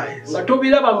your eyes. nga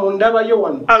tobiraba mu ndaba yo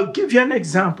wano. I'll give you an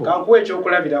example. Kankuwa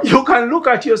ekyokulabirako. You can look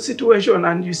at your situation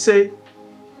and you say,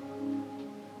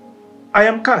 I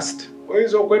am cursed.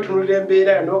 Oyinza okwetunulira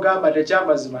embeera yo n'ogamba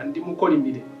tekyamazima ndi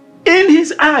mukolimire. In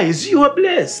his eyes, you are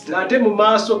blessed. Ng'ate mu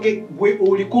maaso ge gwe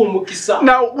oliko omukisa.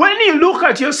 Now, when you look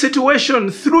at your situation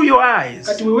through your eyes,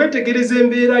 Kati bwe weetegereza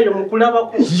embeera yo mu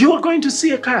kulabako, you are going to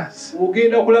see a curse.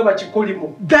 ogenda kulaba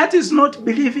kikolimo. That is not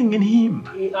believing in him.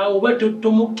 Awo oba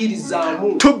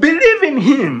tomukkirizaamu. To believe in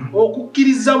him,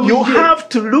 Okukkiriza mu you ye have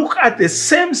to look at the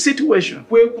same situation,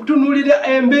 kwe kutunuulira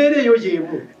embeera eyo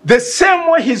y'emu. the same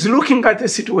way he's looking at the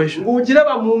situation.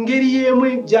 Ng'ogiraba mu ngeri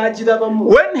y'emu gy'agirabamu.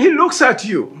 When he looks at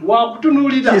you,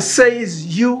 Waakutunuulira he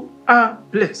says, you are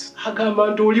blessed.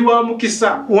 agamba nti oli wa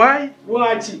mukisa. Why?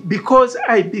 Lwaki? Because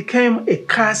I became a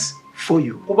curse for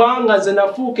you. Kubanga nze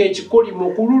nafuuka ekikolimo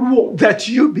ku lulwo That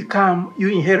you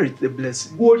inherit the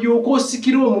blessing. gw'olyoka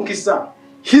osikira omukisa.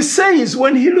 He says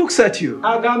when he looks at you,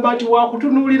 Agamba nti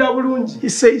waakutunuulira bulungi. he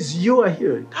says you are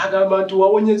healed. Agamba nti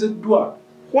wawonyezeddwa.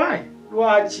 Why?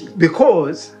 Lwaki?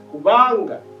 Because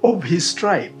of his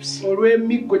stripes.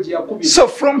 So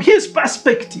from his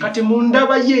perspective,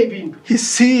 he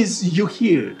sees you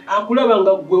healed.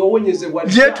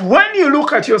 Yet when you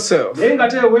look at yourself, you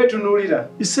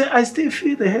say, I still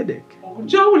feel the headache.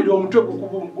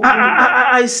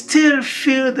 I still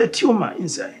feel the tumor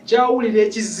inside.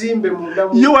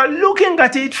 You are looking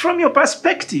at it from your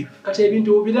perspective.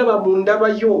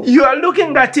 You are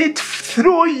looking at it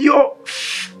through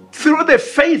the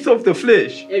faith of the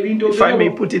flesh, if I may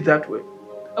put it that way.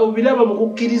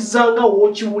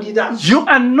 You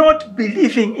are not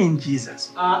believing in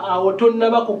Jesus.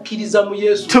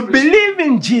 To believe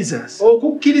in Jesus,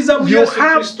 you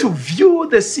have to view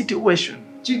the situation.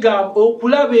 You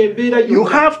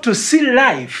have to see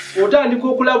life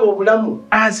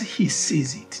as he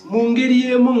sees it.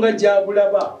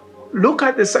 Look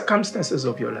at the circumstances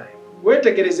of your life.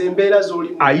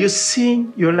 Are you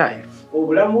seeing your life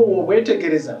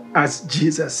as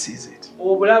Jesus sees it?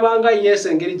 Or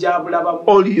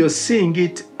you're seeing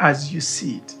it as you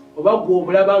see it?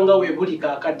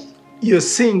 You're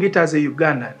seeing it as a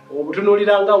Ugandan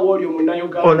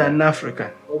or an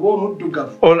African?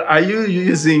 Or are you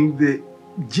using the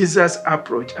Jesus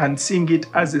approach and seeing it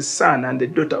as a son and a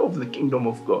daughter of the kingdom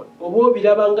of God?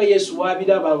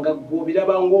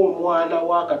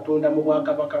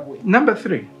 Number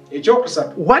 3.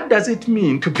 What does it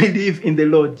mean to believe in the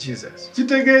Lord Jesus? To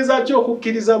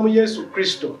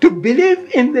believe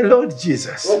in the Lord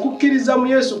Jesus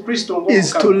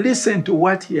is to listen to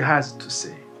what he has to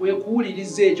say.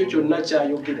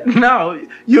 Now,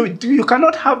 you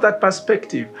cannot have that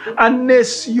perspective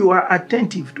unless you are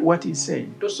attentive to what he's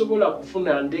saying.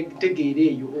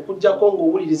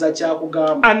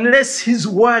 Unless his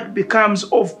word becomes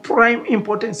of prime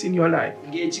importance in your life.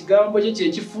 You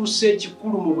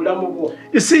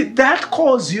see, that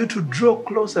calls you to draw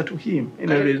closer to him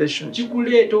in a relationship. You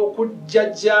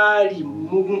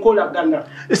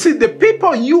see, the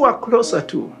people you are closer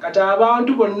to,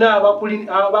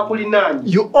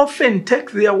 you often take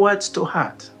their words to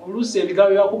heart.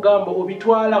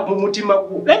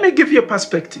 Let me give you a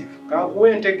perspective.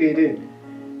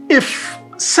 If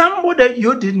somebody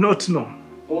you did not know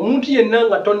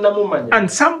and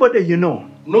somebody you know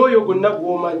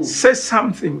says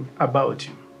something about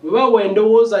you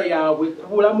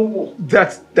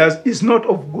that is not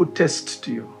of good taste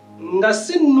to you,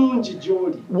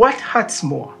 what hurts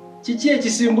more?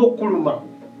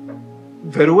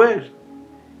 Very well.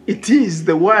 It is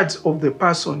the words of the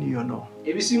person you know.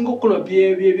 The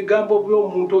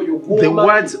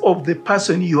words of the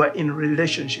person you are in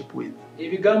relationship with.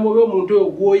 You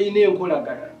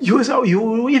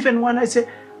even want to say,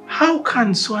 how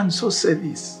can so and so say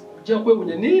this?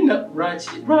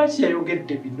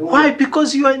 Why?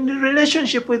 Because you are in a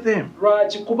relationship with them.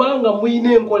 But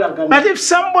if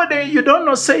somebody you don't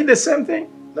know say the same thing,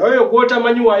 say,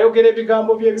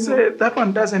 that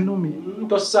one doesn't know me.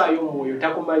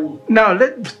 Now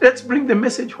let's bring the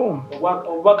message home. The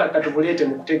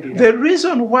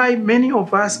reason why many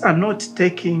of us are not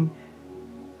taking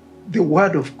the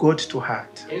word of God to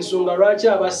heart,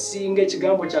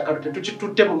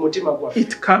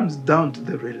 it comes down to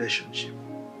the relationship.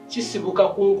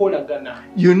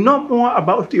 You know more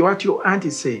about what your auntie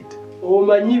said,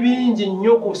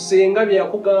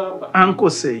 uncle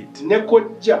said,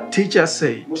 teacher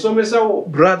said,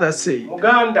 brother said,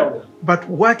 but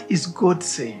what is God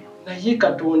saying?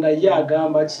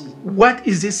 What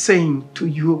is he saying to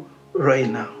you right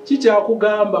now?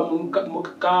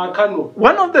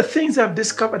 One of the things I've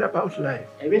discovered about life,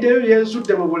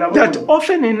 that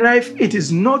often in life it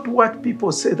is not what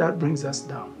people say that brings us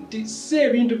down,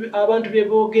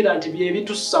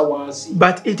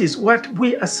 but it is what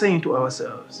we are saying to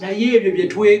ourselves.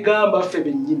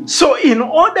 So in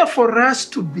order for us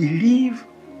to believe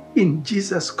in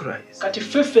Jesus Christ,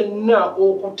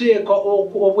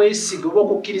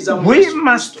 we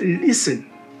must listen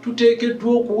to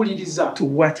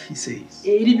what he says.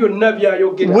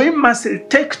 We must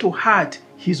take to heart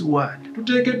his word.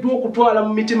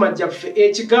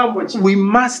 We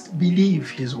must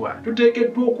believe his word.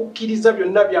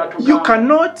 You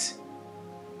cannot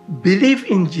believe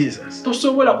in Jesus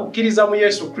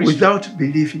without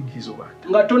believing his word.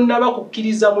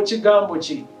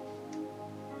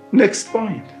 Next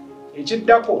point.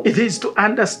 It is to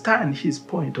understand his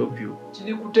point of view.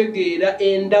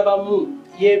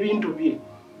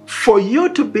 For you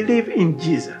to believe in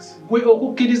Jesus,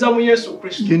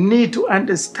 you need to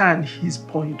understand his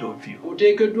point of view.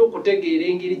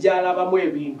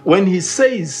 When he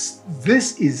says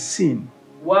this is sin,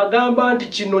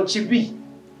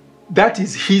 that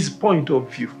is his point of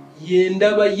view.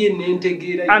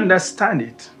 understand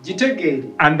it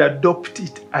and adopt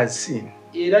it as sin.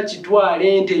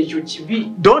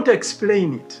 Don't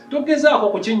explain it.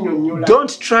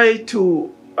 Don't try to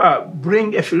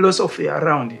bring a philosophy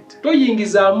around it.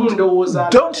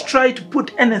 Don't try to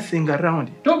put anything around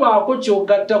it.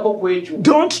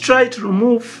 Don't try to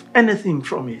remove anything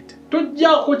from it. It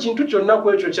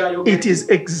is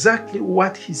exactly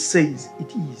what he says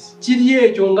it is.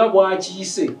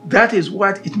 That is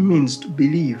what it means to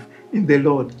believe in the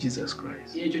Lord Jesus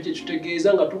Christ. You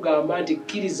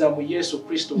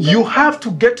have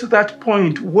to get to that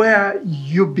point where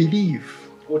you believe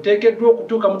and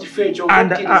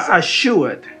are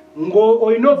assured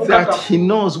that he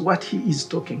knows what he is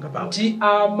talking about.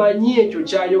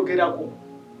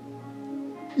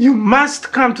 You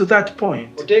must come to that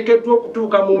point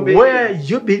where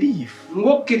you believe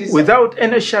without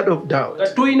any shadow of doubt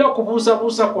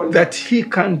that he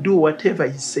can do whatever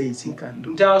he says he can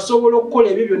do.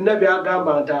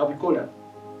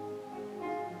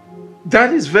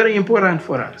 That is very important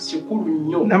for us.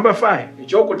 Number 5.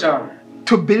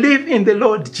 To believe in the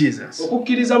Lord Jesus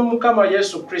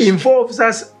involves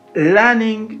us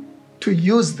learning to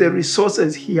use the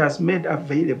resources he has made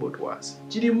available to us.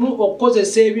 It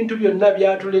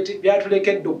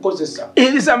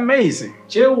is amazing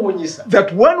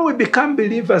that when we become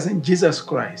believers in Jesus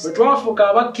Christ,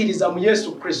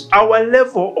 our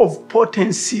level of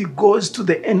potency goes to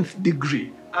the nth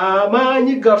degree. Our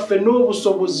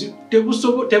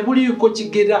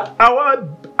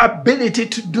ability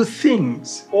to do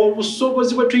things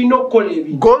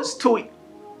goes to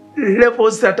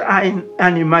levels that are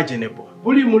unimaginable.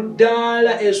 Look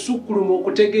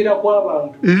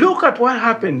at what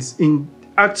happens in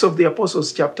Acts of the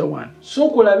Apostles chapter 1.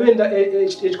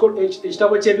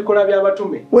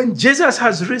 When Jesus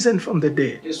has risen from the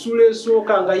dead, the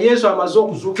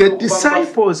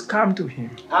disciples come to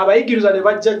him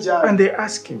and they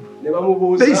ask him,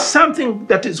 there is something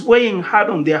that is weighing hard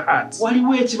on their hearts.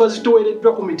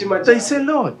 They say,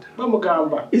 Lord,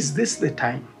 is this the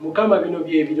time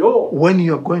when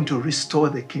you are going to restore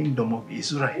the kingdom of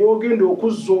Israel?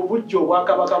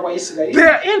 They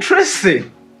are interested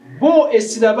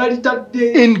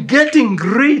in getting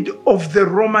rid of the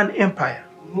Roman Empire.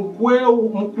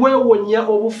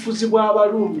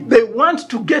 They want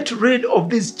to get rid of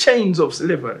these chains of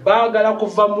slavery.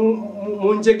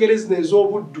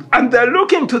 And they're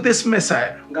looking to this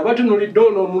Messiah. Now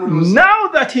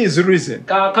that he is risen,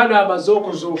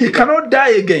 he cannot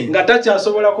die again.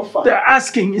 They're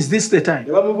asking, is this the time?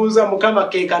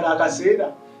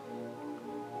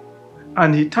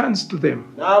 And he turns to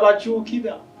them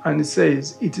and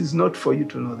says, it is not for you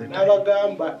to know the time.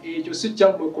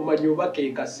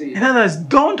 In other words,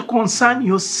 don't concern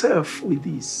yourself with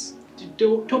this.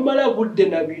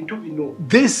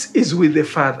 This is with the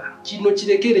Father.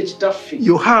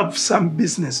 You have some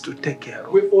business to take care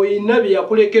of.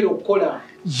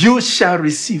 You shall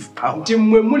receive power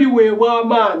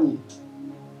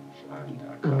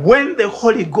when the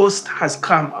Holy Ghost has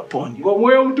come upon you.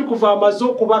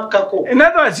 In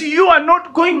other words, you are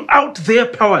not going out there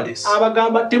powerless. The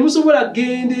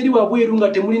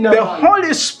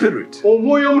Holy Spirit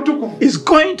is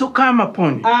going to come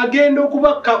upon you.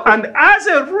 And as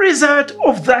a result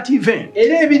of that event,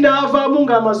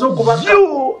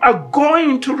 you are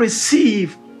going to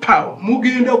receive power.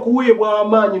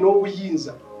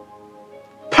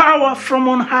 Power from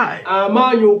on high.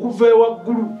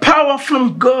 Power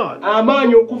from God.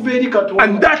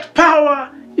 And that power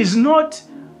is not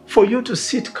for you to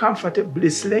sit comfortably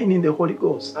slain in the Holy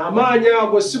Ghost. No.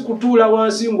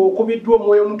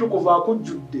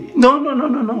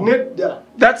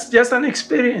 That's just an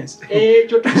experience. He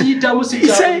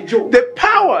said, the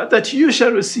power that you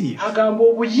shall receive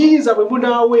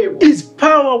is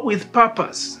power with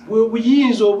purpose.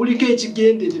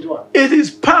 It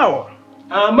is power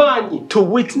to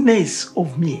witness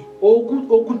of me. So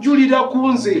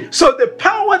the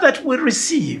power that we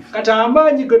receive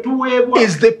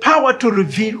is the power to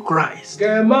reveal Christ. Is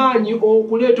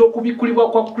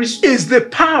the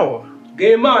power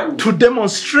to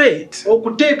demonstrate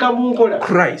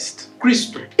Christ.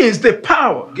 Is the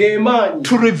power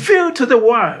to reveal to the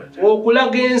world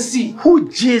who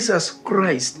Jesus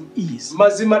Christ is. Is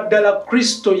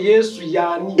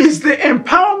the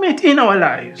empowerment in our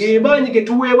lives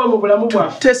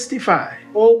to testify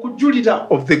of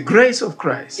the grace of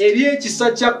Christ,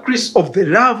 of the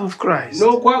love of Christ,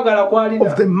 of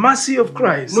the mercy of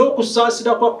Christ, of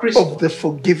the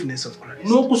forgiveness of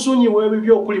Christ.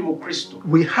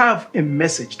 We have a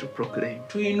message to proclaim.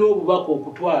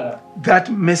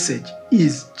 That message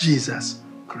is Jesus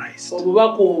Christ.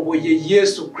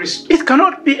 It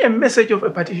cannot be a message of a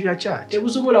particular church. It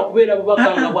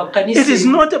is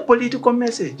not a political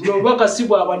message.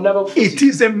 It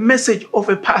is a message of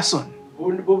a person.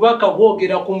 It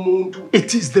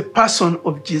is the person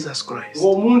of Jesus Christ.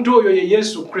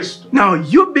 Now,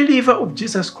 you believer of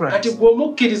Jesus Christ,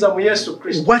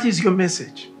 what is your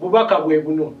message?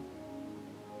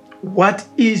 What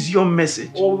is your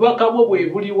message?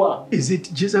 Is it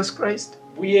Jesus Christ?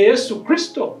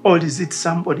 Or is it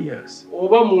somebody else?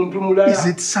 Is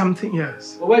it something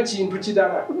else?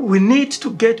 We need to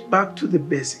get back to the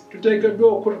basic.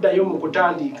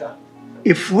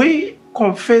 If we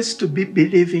confess to be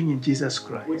believing in Jesus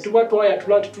Christ,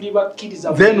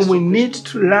 then we need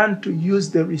to learn to use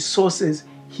the resources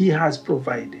He has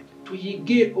provided,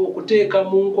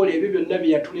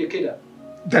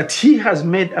 that He has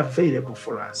made available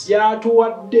for us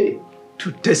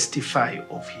to testify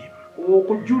of Him.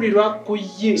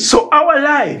 So our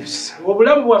lives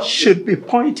should be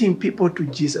pointing people to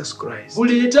Jesus Christ.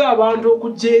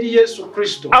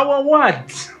 Our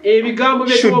words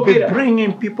should be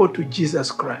bringing people to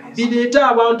Jesus Christ.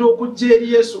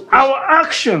 Our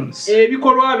actions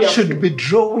should be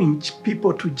drawing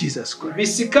people to Jesus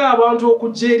Christ.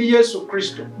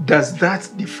 Does that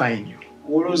define you?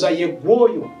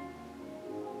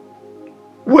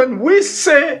 When we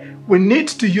say we need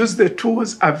to use the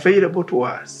tools available to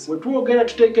us,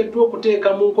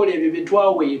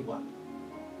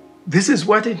 this is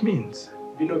what it means.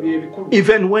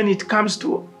 Even when it comes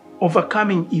to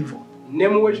overcoming evil.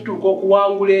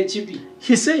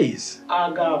 He says,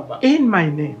 in my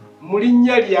name,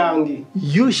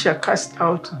 you shall cast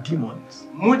out demons,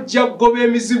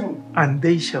 and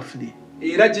they shall flee.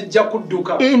 In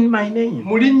my name.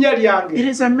 It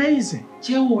is amazing.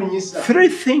 3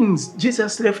 things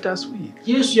Jesus left us with.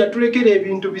 They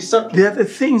are the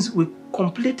things we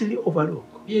completely overlook.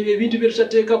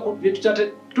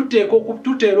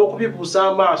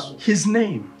 His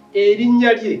name,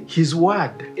 His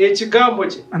word,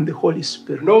 and the Holy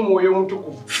Spirit.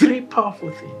 3 powerful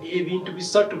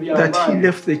things that He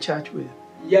left the church with.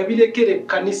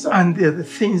 And they are the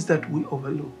things that we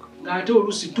overlook. And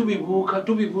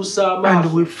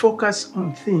we focus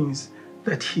on things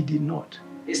that He did not.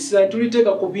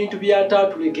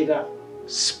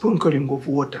 Sprinkling of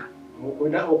water.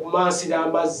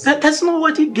 That's not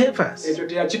what He gave us.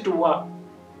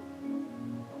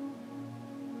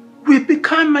 We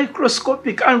become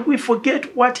microscopic and we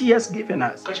forget what He has given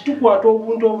us. It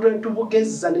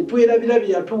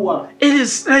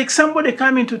is like somebody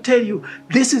coming to tell you,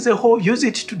 this is a hole, use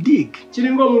it to dig.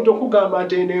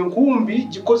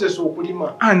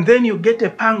 And then you get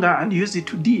a panga and use it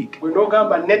to dig.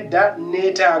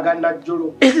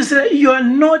 It is you are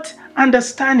not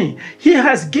understanding. He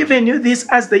has given you this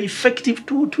as the effective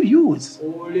tool to use.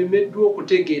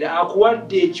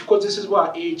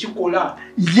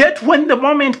 Yet when the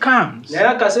moment comes,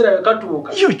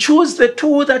 you choose the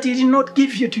tool that He did not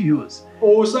give you to use.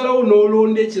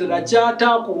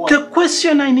 The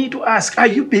question I need to ask, are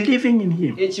you believing in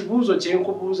Him? To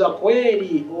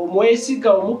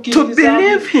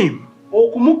believe Him,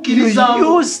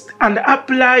 you use and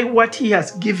apply what He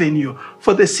has given you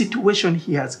for the situation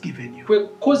He has given you.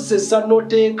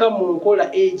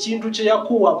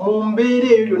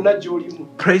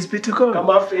 Praise be to God.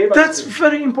 That's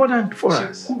very important for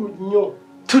us.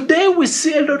 Today we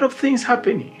see a lot of things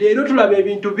happening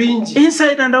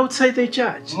inside and outside the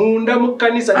church. And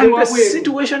the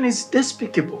situation is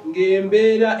despicable.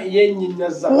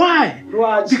 Why?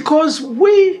 Because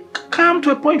we come to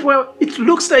a point where it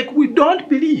looks like we don't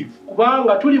believe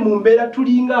that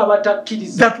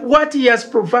what He has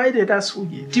provided us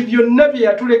with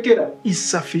is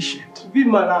sufficient.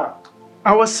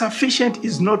 Our sufficient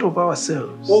is not of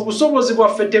ourselves.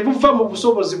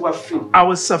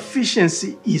 Our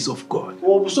sufficiency is of God.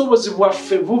 That's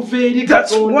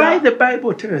why the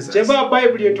Bible tells us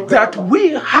that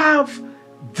we have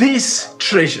this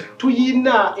treasure in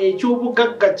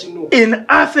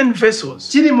earthen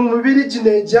vessels,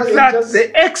 that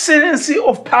the excellency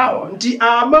of power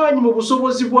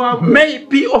may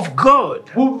be of God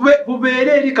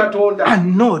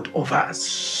and not of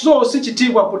us. You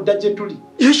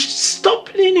should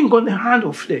stop leaning on the hand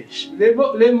of flesh.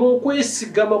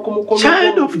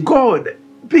 Child of God,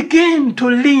 begin to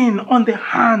lean on the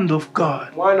hand of God.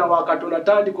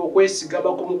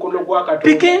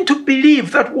 Begin to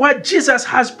believe that what Jesus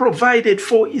has provided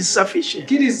for is sufficient.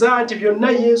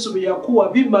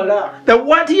 That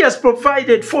what he has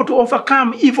provided for to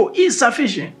overcome evil is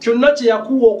sufficient. That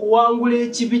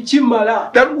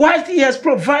what he has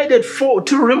provided for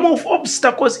to remove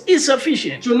obstacles is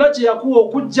sufficient.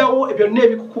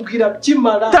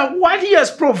 That what he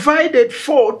has provided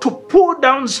for to pull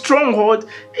down strongholds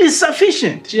is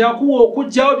sufficient.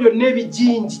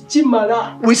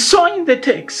 We saw in the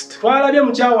text,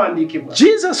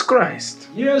 Jesus Christ,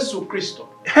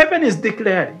 heaven is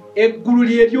declaring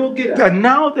that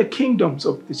now the kingdoms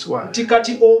of this world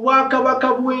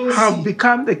have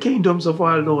become the kingdoms of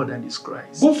our Lord and his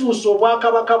Christ.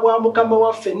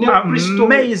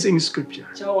 Amazing scripture.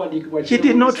 He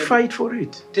did not fight for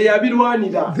it.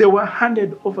 They were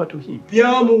handed over to him.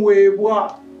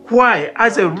 Why?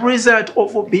 As a result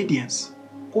of obedience.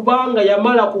 He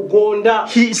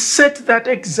set that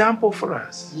example for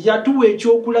us.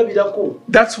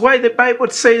 That's why the Bible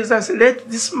says that let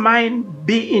this mind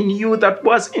be in you that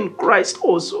was in Christ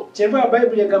also. See,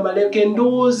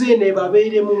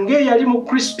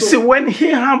 when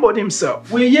he humbled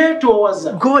himself,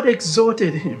 God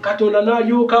exalted him.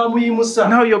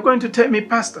 Now you're going to tell me,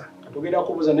 Pastor, but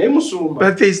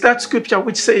there is that scripture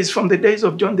which says from the days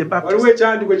of John the Baptist,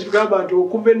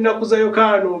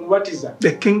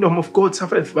 the kingdom of God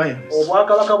suffereth violence,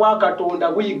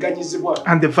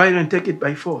 and the violent take it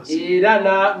by force.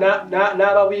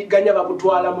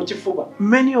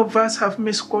 Many of us have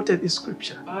misquoted this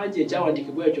scripture.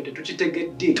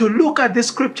 To look at this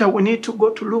scripture, we need to go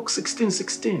to Luke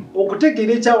 16:16.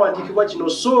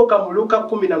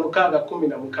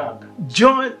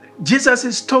 Jesus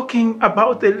is talking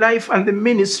about the life and the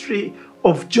ministry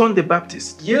of John the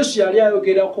Baptist. He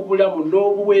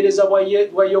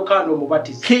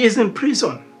is in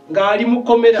prison.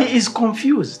 He is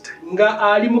confused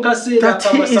that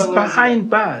he is behind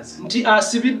bars,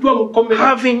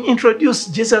 having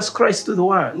introduced Jesus Christ to the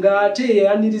world.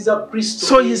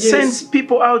 So he sends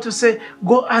people out to say,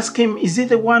 go ask him, is he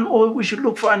the one or we should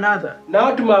look for another?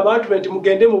 Now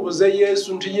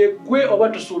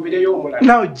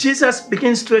Jesus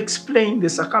begins to explain the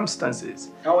circumstances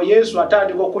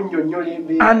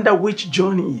under which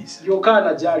John is.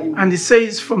 And he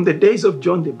says from the days of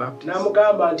John the Baptist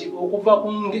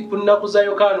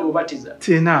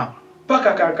till now,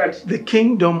 the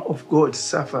kingdom of God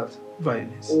suffers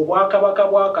violence,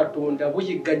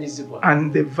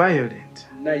 and the violent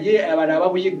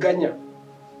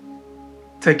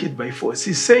take it by force.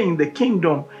 He's saying the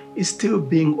kingdom is still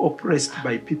being oppressed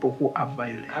by people who are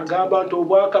violent.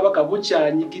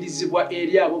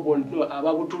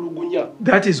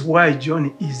 That is why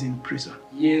John is in prison.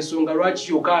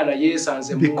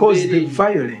 Because the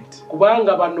violent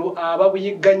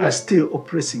are still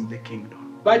oppressing the kingdom.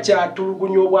 But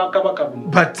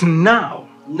now,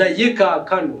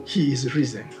 he is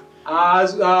risen.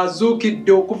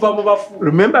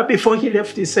 Remember, before he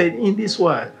left, he said, in this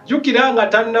world, you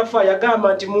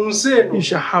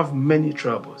shall have many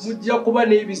troubles.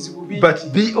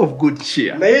 But be of good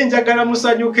cheer,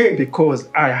 because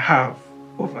I have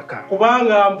overcome.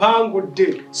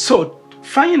 So,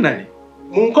 finally,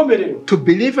 to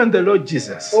believe in the Lord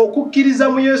Jesus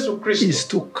is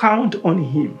to count on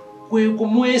him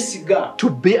to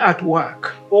be at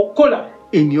work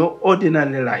in your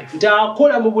ordinary life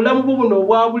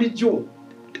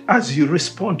as you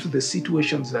respond to the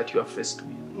situations that you are faced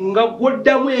with.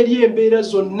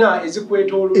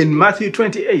 In Matthew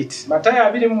 28,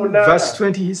 verse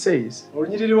 20, he says,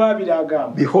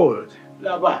 behold,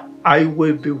 I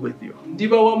will be with you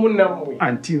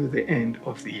until the end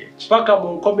of the age.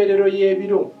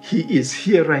 He is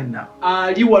here right now.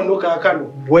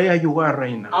 Where you are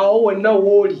right now,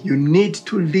 you need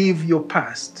to leave your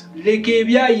past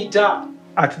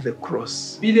at the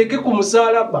cross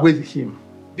with him.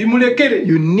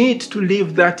 You need to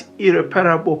leave that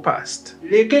irreparable past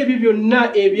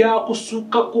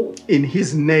in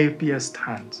his nail-pierced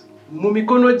hands.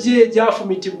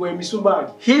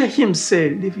 Hear him say,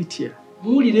 leave it here.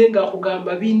 You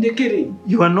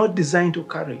are not designed to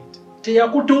carry it.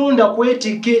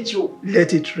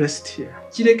 Let it rest here.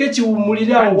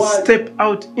 And step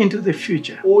out into the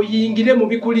future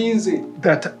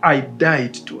that I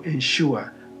died to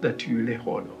ensure that you lay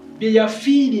hold of. If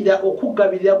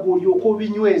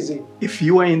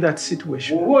you are in that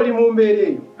situation,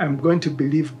 I'm going to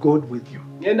believe God with you.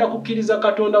 We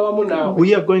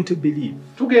are going to believe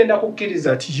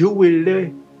that you will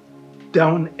lay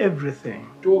down everything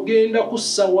tugenda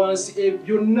kussa wansi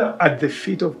byonna at the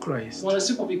feet of Christ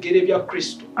wansi ku bigere bya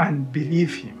Kristo and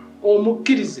believe him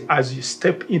omukkirize as you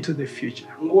step into the future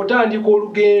ng'otandika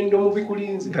olugendo mu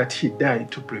bikulinze that he died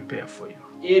to prepare for you.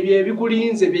 ebyo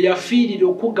ebikulinze bye yafiirira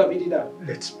okugabirira.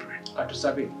 Let's pray.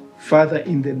 Katusabe. Father,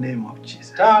 in the name of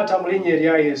Jesus, taata mu linnya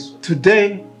erya Yesu,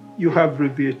 today you have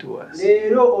revealed to us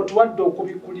leero otuwadde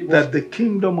okubikulibwa that the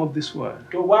kingdom of this world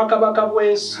obwakabaka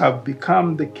bw'ensi have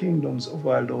become the kingdoms of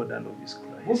our Lord and of his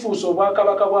Christ. bufuuse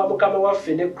obwakabaka bwa Mukama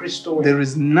waffe ne Kristo we. There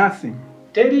is nothing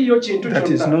teriyo kintu that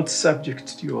is kyonna not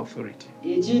subject to your authority.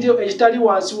 ekitali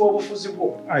wansi w'obufuzi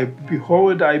bwo.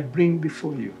 Behold, I bring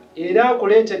before you era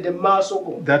nkuleetedde mu maaso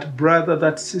go that brother,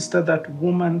 that sister, that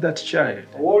woman, that child,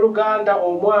 owooluganda,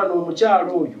 omwana,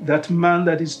 omukyalo oyo, that man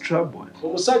that is troubled,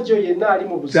 omusajja oyo yenna ali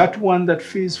mu buzibu, that one that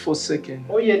feels forsaken,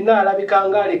 oyo yenna alabika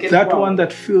ng'alekeddwa, that one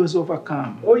that feels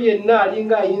overcome, oyo yenna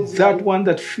alinga ayinzira, that one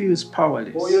that feels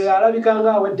powerless, oyo alabika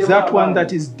ng'aweddemu that one amaanyi,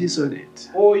 that is desolate,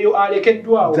 oyo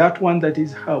alekeddwawo, that one that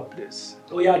is helpless.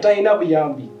 oyo atalina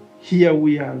buyambi. Here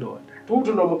we are, Lord.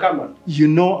 Tuutuno Mukama, You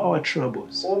know our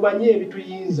troubles. omanyi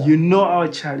ebituyinza, You know our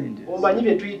challenges. omanyi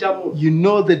bye tuyitamu, You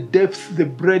know the depth, the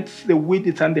breadth, the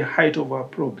width, and the height of our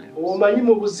problems. omanyi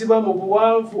mu buziba, mu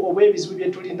buwanvu obw'ebizibu bye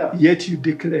tulina, Yet you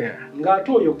declare,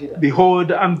 ng'ate oyogera,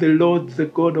 behold, I'm the Lord, the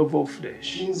God of all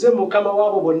flesh. nze Mukama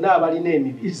w'abo bonna abalina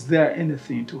emibiri. Is there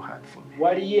anything too hard for me?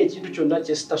 Waliyo ekintu kyonna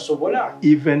kye sitasobola?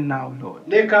 Even now, Lord.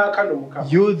 Ne kaakano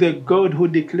Mukama, You, the God who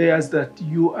declares that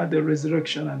you are the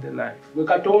resurrection and the life. gwe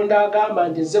Katonda agamba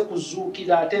nti nze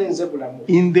kuzuukira ate nze bulamu.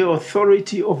 In the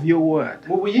authority of your word,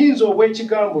 Mu buyinza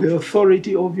obw'ekigambo the kyo,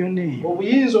 authority of your name,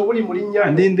 obuyinza obuli mu linnya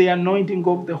and lyo, in the anointing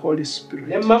of the Holy ne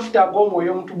Spirit, mafuta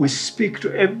ag'omwoyo omutukuvu, we speak to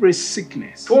every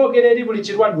sickness. twogera eri buli We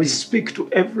kirwadde, speak to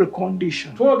every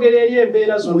condition. twogera eri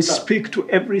embeera We zonna, speak to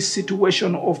every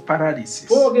situation of paralysis.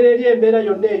 twogera eri embeera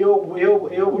yonna We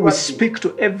ey'obulwadde, speak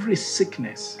to every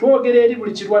sickness. twogera eri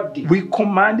buli kirwadde, We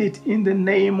command it in the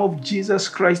name of Jesus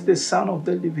Christ, the Son of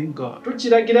the living God.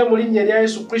 tukiragira mu linnya erya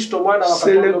Yesu Kristo omwana wa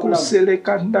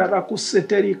Katonda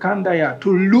omulamu,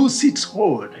 To loose its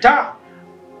hold ta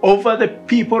over the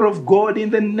people of God in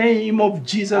the name of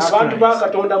Jesus abantu ba Christ.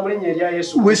 Katonda mu linnya erya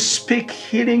Yesu. We speak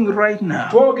healing right now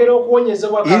Twogera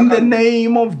okuwonyezebwa in the kaakano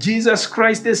name of Jesus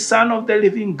Christ, the Son of the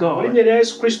living mu God. linnya erya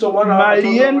Yesu Kristo omwana wa Katonda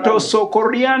Mariento omulamu.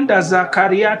 sokorianda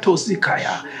zakariato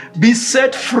zikaya. Be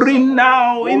set free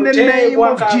now in the name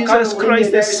of Jesus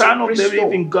Christ, the Son of the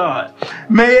living God.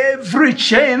 May every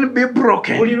chain be Buli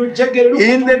broken. lujjegere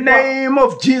In the lukutumbwa. name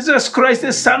of Jesus Christ,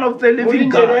 the Son of the living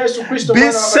Mu linnya erya God. Yesu Kristo Be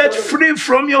omwana wa set Katonda. free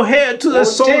from your head to the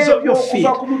soles of your feet.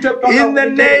 In the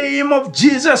name of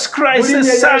Jesus Christ, the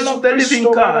Son of the living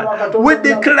God. We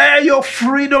declare your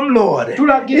freedom, Lord, in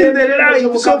the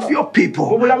lives of your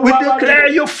people. We declare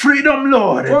your freedom,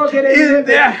 Lord, in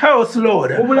their health,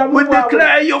 Lord. We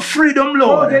declare your freedom,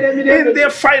 Lord, in their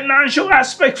financial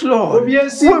aspects, Lord. We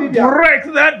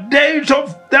break that date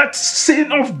of that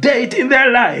sin of date in their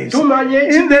lives. In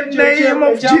the name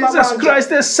of Jesus Christ,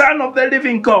 the Son of the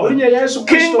living God,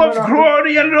 King of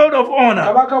glory and Lord of honor,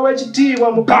 Kabaka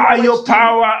w'ekitiibwa, Mukama by your w'ekitiibwa.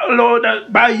 power, Lord,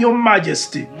 by your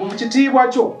majesty, Mu kitiibwa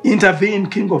kyo intervene,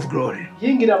 King of glory.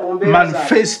 yingira mu mbeera zaabwe.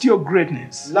 Manifest your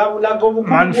greatness. Laga obukulu bwo.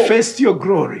 Manifest your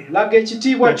glory. Laga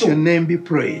ekitiibwa That your kyo. name be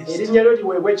praised. Erinnya lyo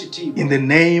liweebwe ekitiibwa. In the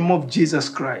name of Jesus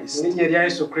Mu Christ, linnya erya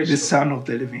Yesu the Kristo Son of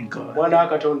the living God. mwana wa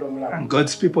Katonda omulamu. And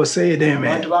God's people say it,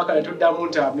 amen. Abantu baakale tuddamu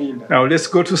nti amiina. Now let's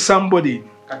go to somebody.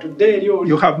 Katudde eri oli.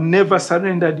 You have never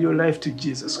surrendered your life to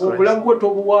Jesus Christ. Obulamu bwo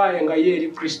tobuwaaye nga ye eri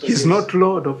Kristo He's Yesu. not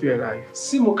Lord of your life.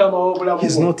 Si mukama w'obulamu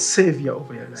He's bwo. not Savior of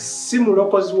your life. Si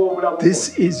mulokozi w'obulamu bwo.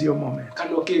 This is your moment.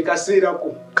 Kano ke kaseera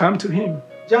ko. Come to Him.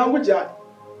 Jangu gy'ali.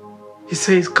 He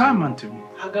says, come unto me.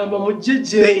 Agamba mujje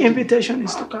The gye. invitation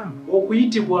is to come.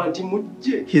 Okuyitibwa nti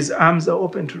mujje. His arms are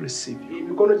open to receive you.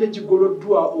 Emikono gye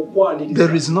gigoloddwa okwaniriza.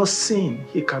 There is no sin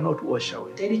He cannot wash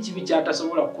away. Teri kibi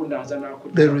ky'atasobola kukunaaza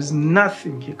n'akudda. There is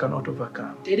nothing He cannot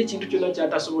overcome. Teri kintu kyonna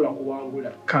ky'atasobola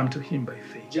kuwangula. Come to Him by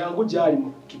faith. Jangu gy'ali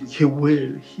mu kukkiriza. He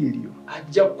will heal you.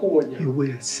 Ajja kukuwonya. He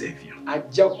will save you.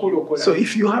 Ajja kukulokola. So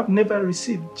if you have never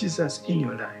received Jesus in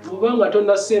your life, Bw'oba nga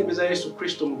tonnasembeza Yesu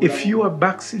Kristo mu if bulamu, you are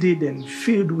backslidden,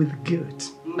 filled with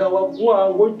guilt, nga wagwa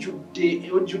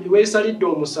ng'ojjudde weesalidde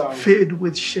omusango, filled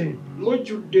with shame,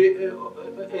 ng'ojjudde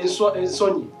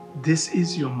ensonyi, this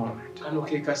is your moment. kano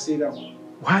ke kaseera ko.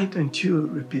 Why don't you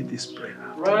repeat this prayer?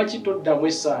 Lwaki toddamu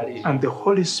essaala eyo? And the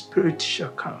Holy Spirit shall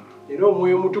come, Era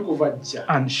omwoyo omutukuvu ajja.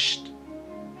 and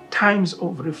times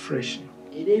of refreshing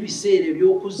Era ebiseera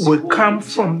eby'okuzibwa will come bijja.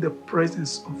 from the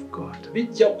presence of God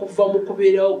Bijja kuva mu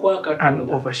kubeerawo kwa and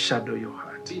Katonda overshadow your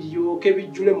heart.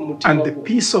 heart. And the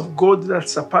peace of God that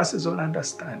surpasses all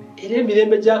understanding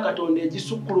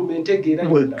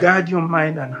will guard your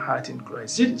mind and heart in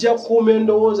Christ.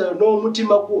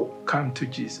 Come to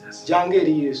Jesus.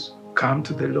 Come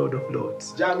to the Lord of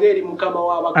Lords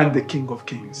and the King of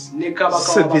Kings.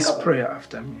 Say this prayer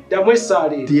after me.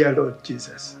 Dear Lord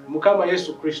Jesus,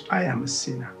 I am a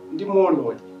sinner.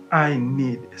 I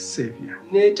need a Savior.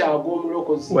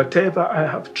 Whatever I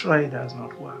have tried has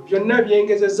not worked.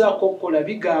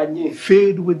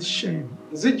 Filled with shame,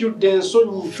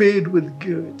 filled with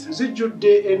guilt,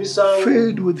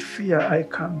 filled with fear, I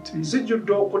come to you.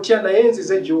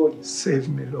 Save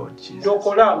me, Lord Jesus.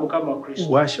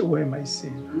 Wash away my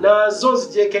sin.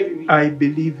 I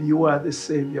believe you are the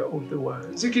Savior of the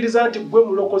world.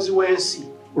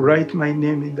 Write my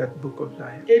name in that book of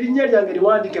life.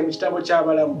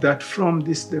 That from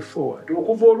this day forward,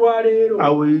 I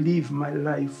will live my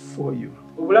life for you.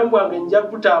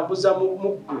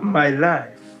 My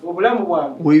life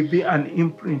will be an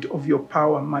imprint of your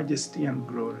power, majesty, and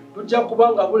glory.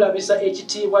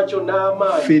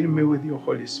 Fill me with your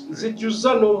Holy Spirit.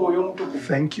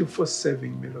 Thank you for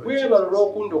saving me, Lord Jesus.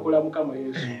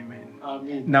 Amen.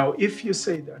 Amen. Now, if you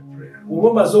say that prayer,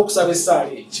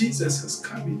 Jesus has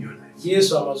come in your life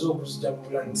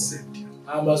and saved you.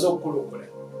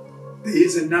 There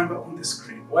is a number on the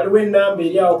screen.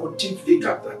 Pick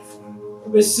up that phone.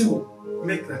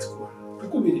 Make that call.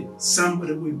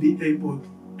 Somebody will be able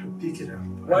to pick it up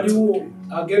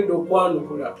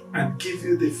and give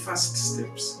you the first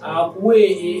steps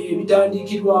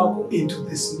into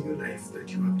this new life that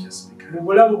you have just begun.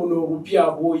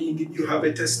 You have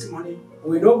a testimony?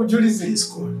 Please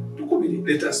call.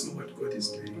 Let us know what God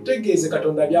is doing.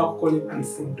 And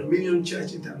from Dominion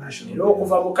Church International,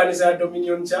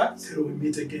 till we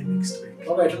meet again next week.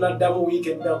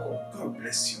 God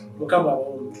bless you.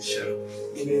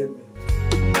 Shalom.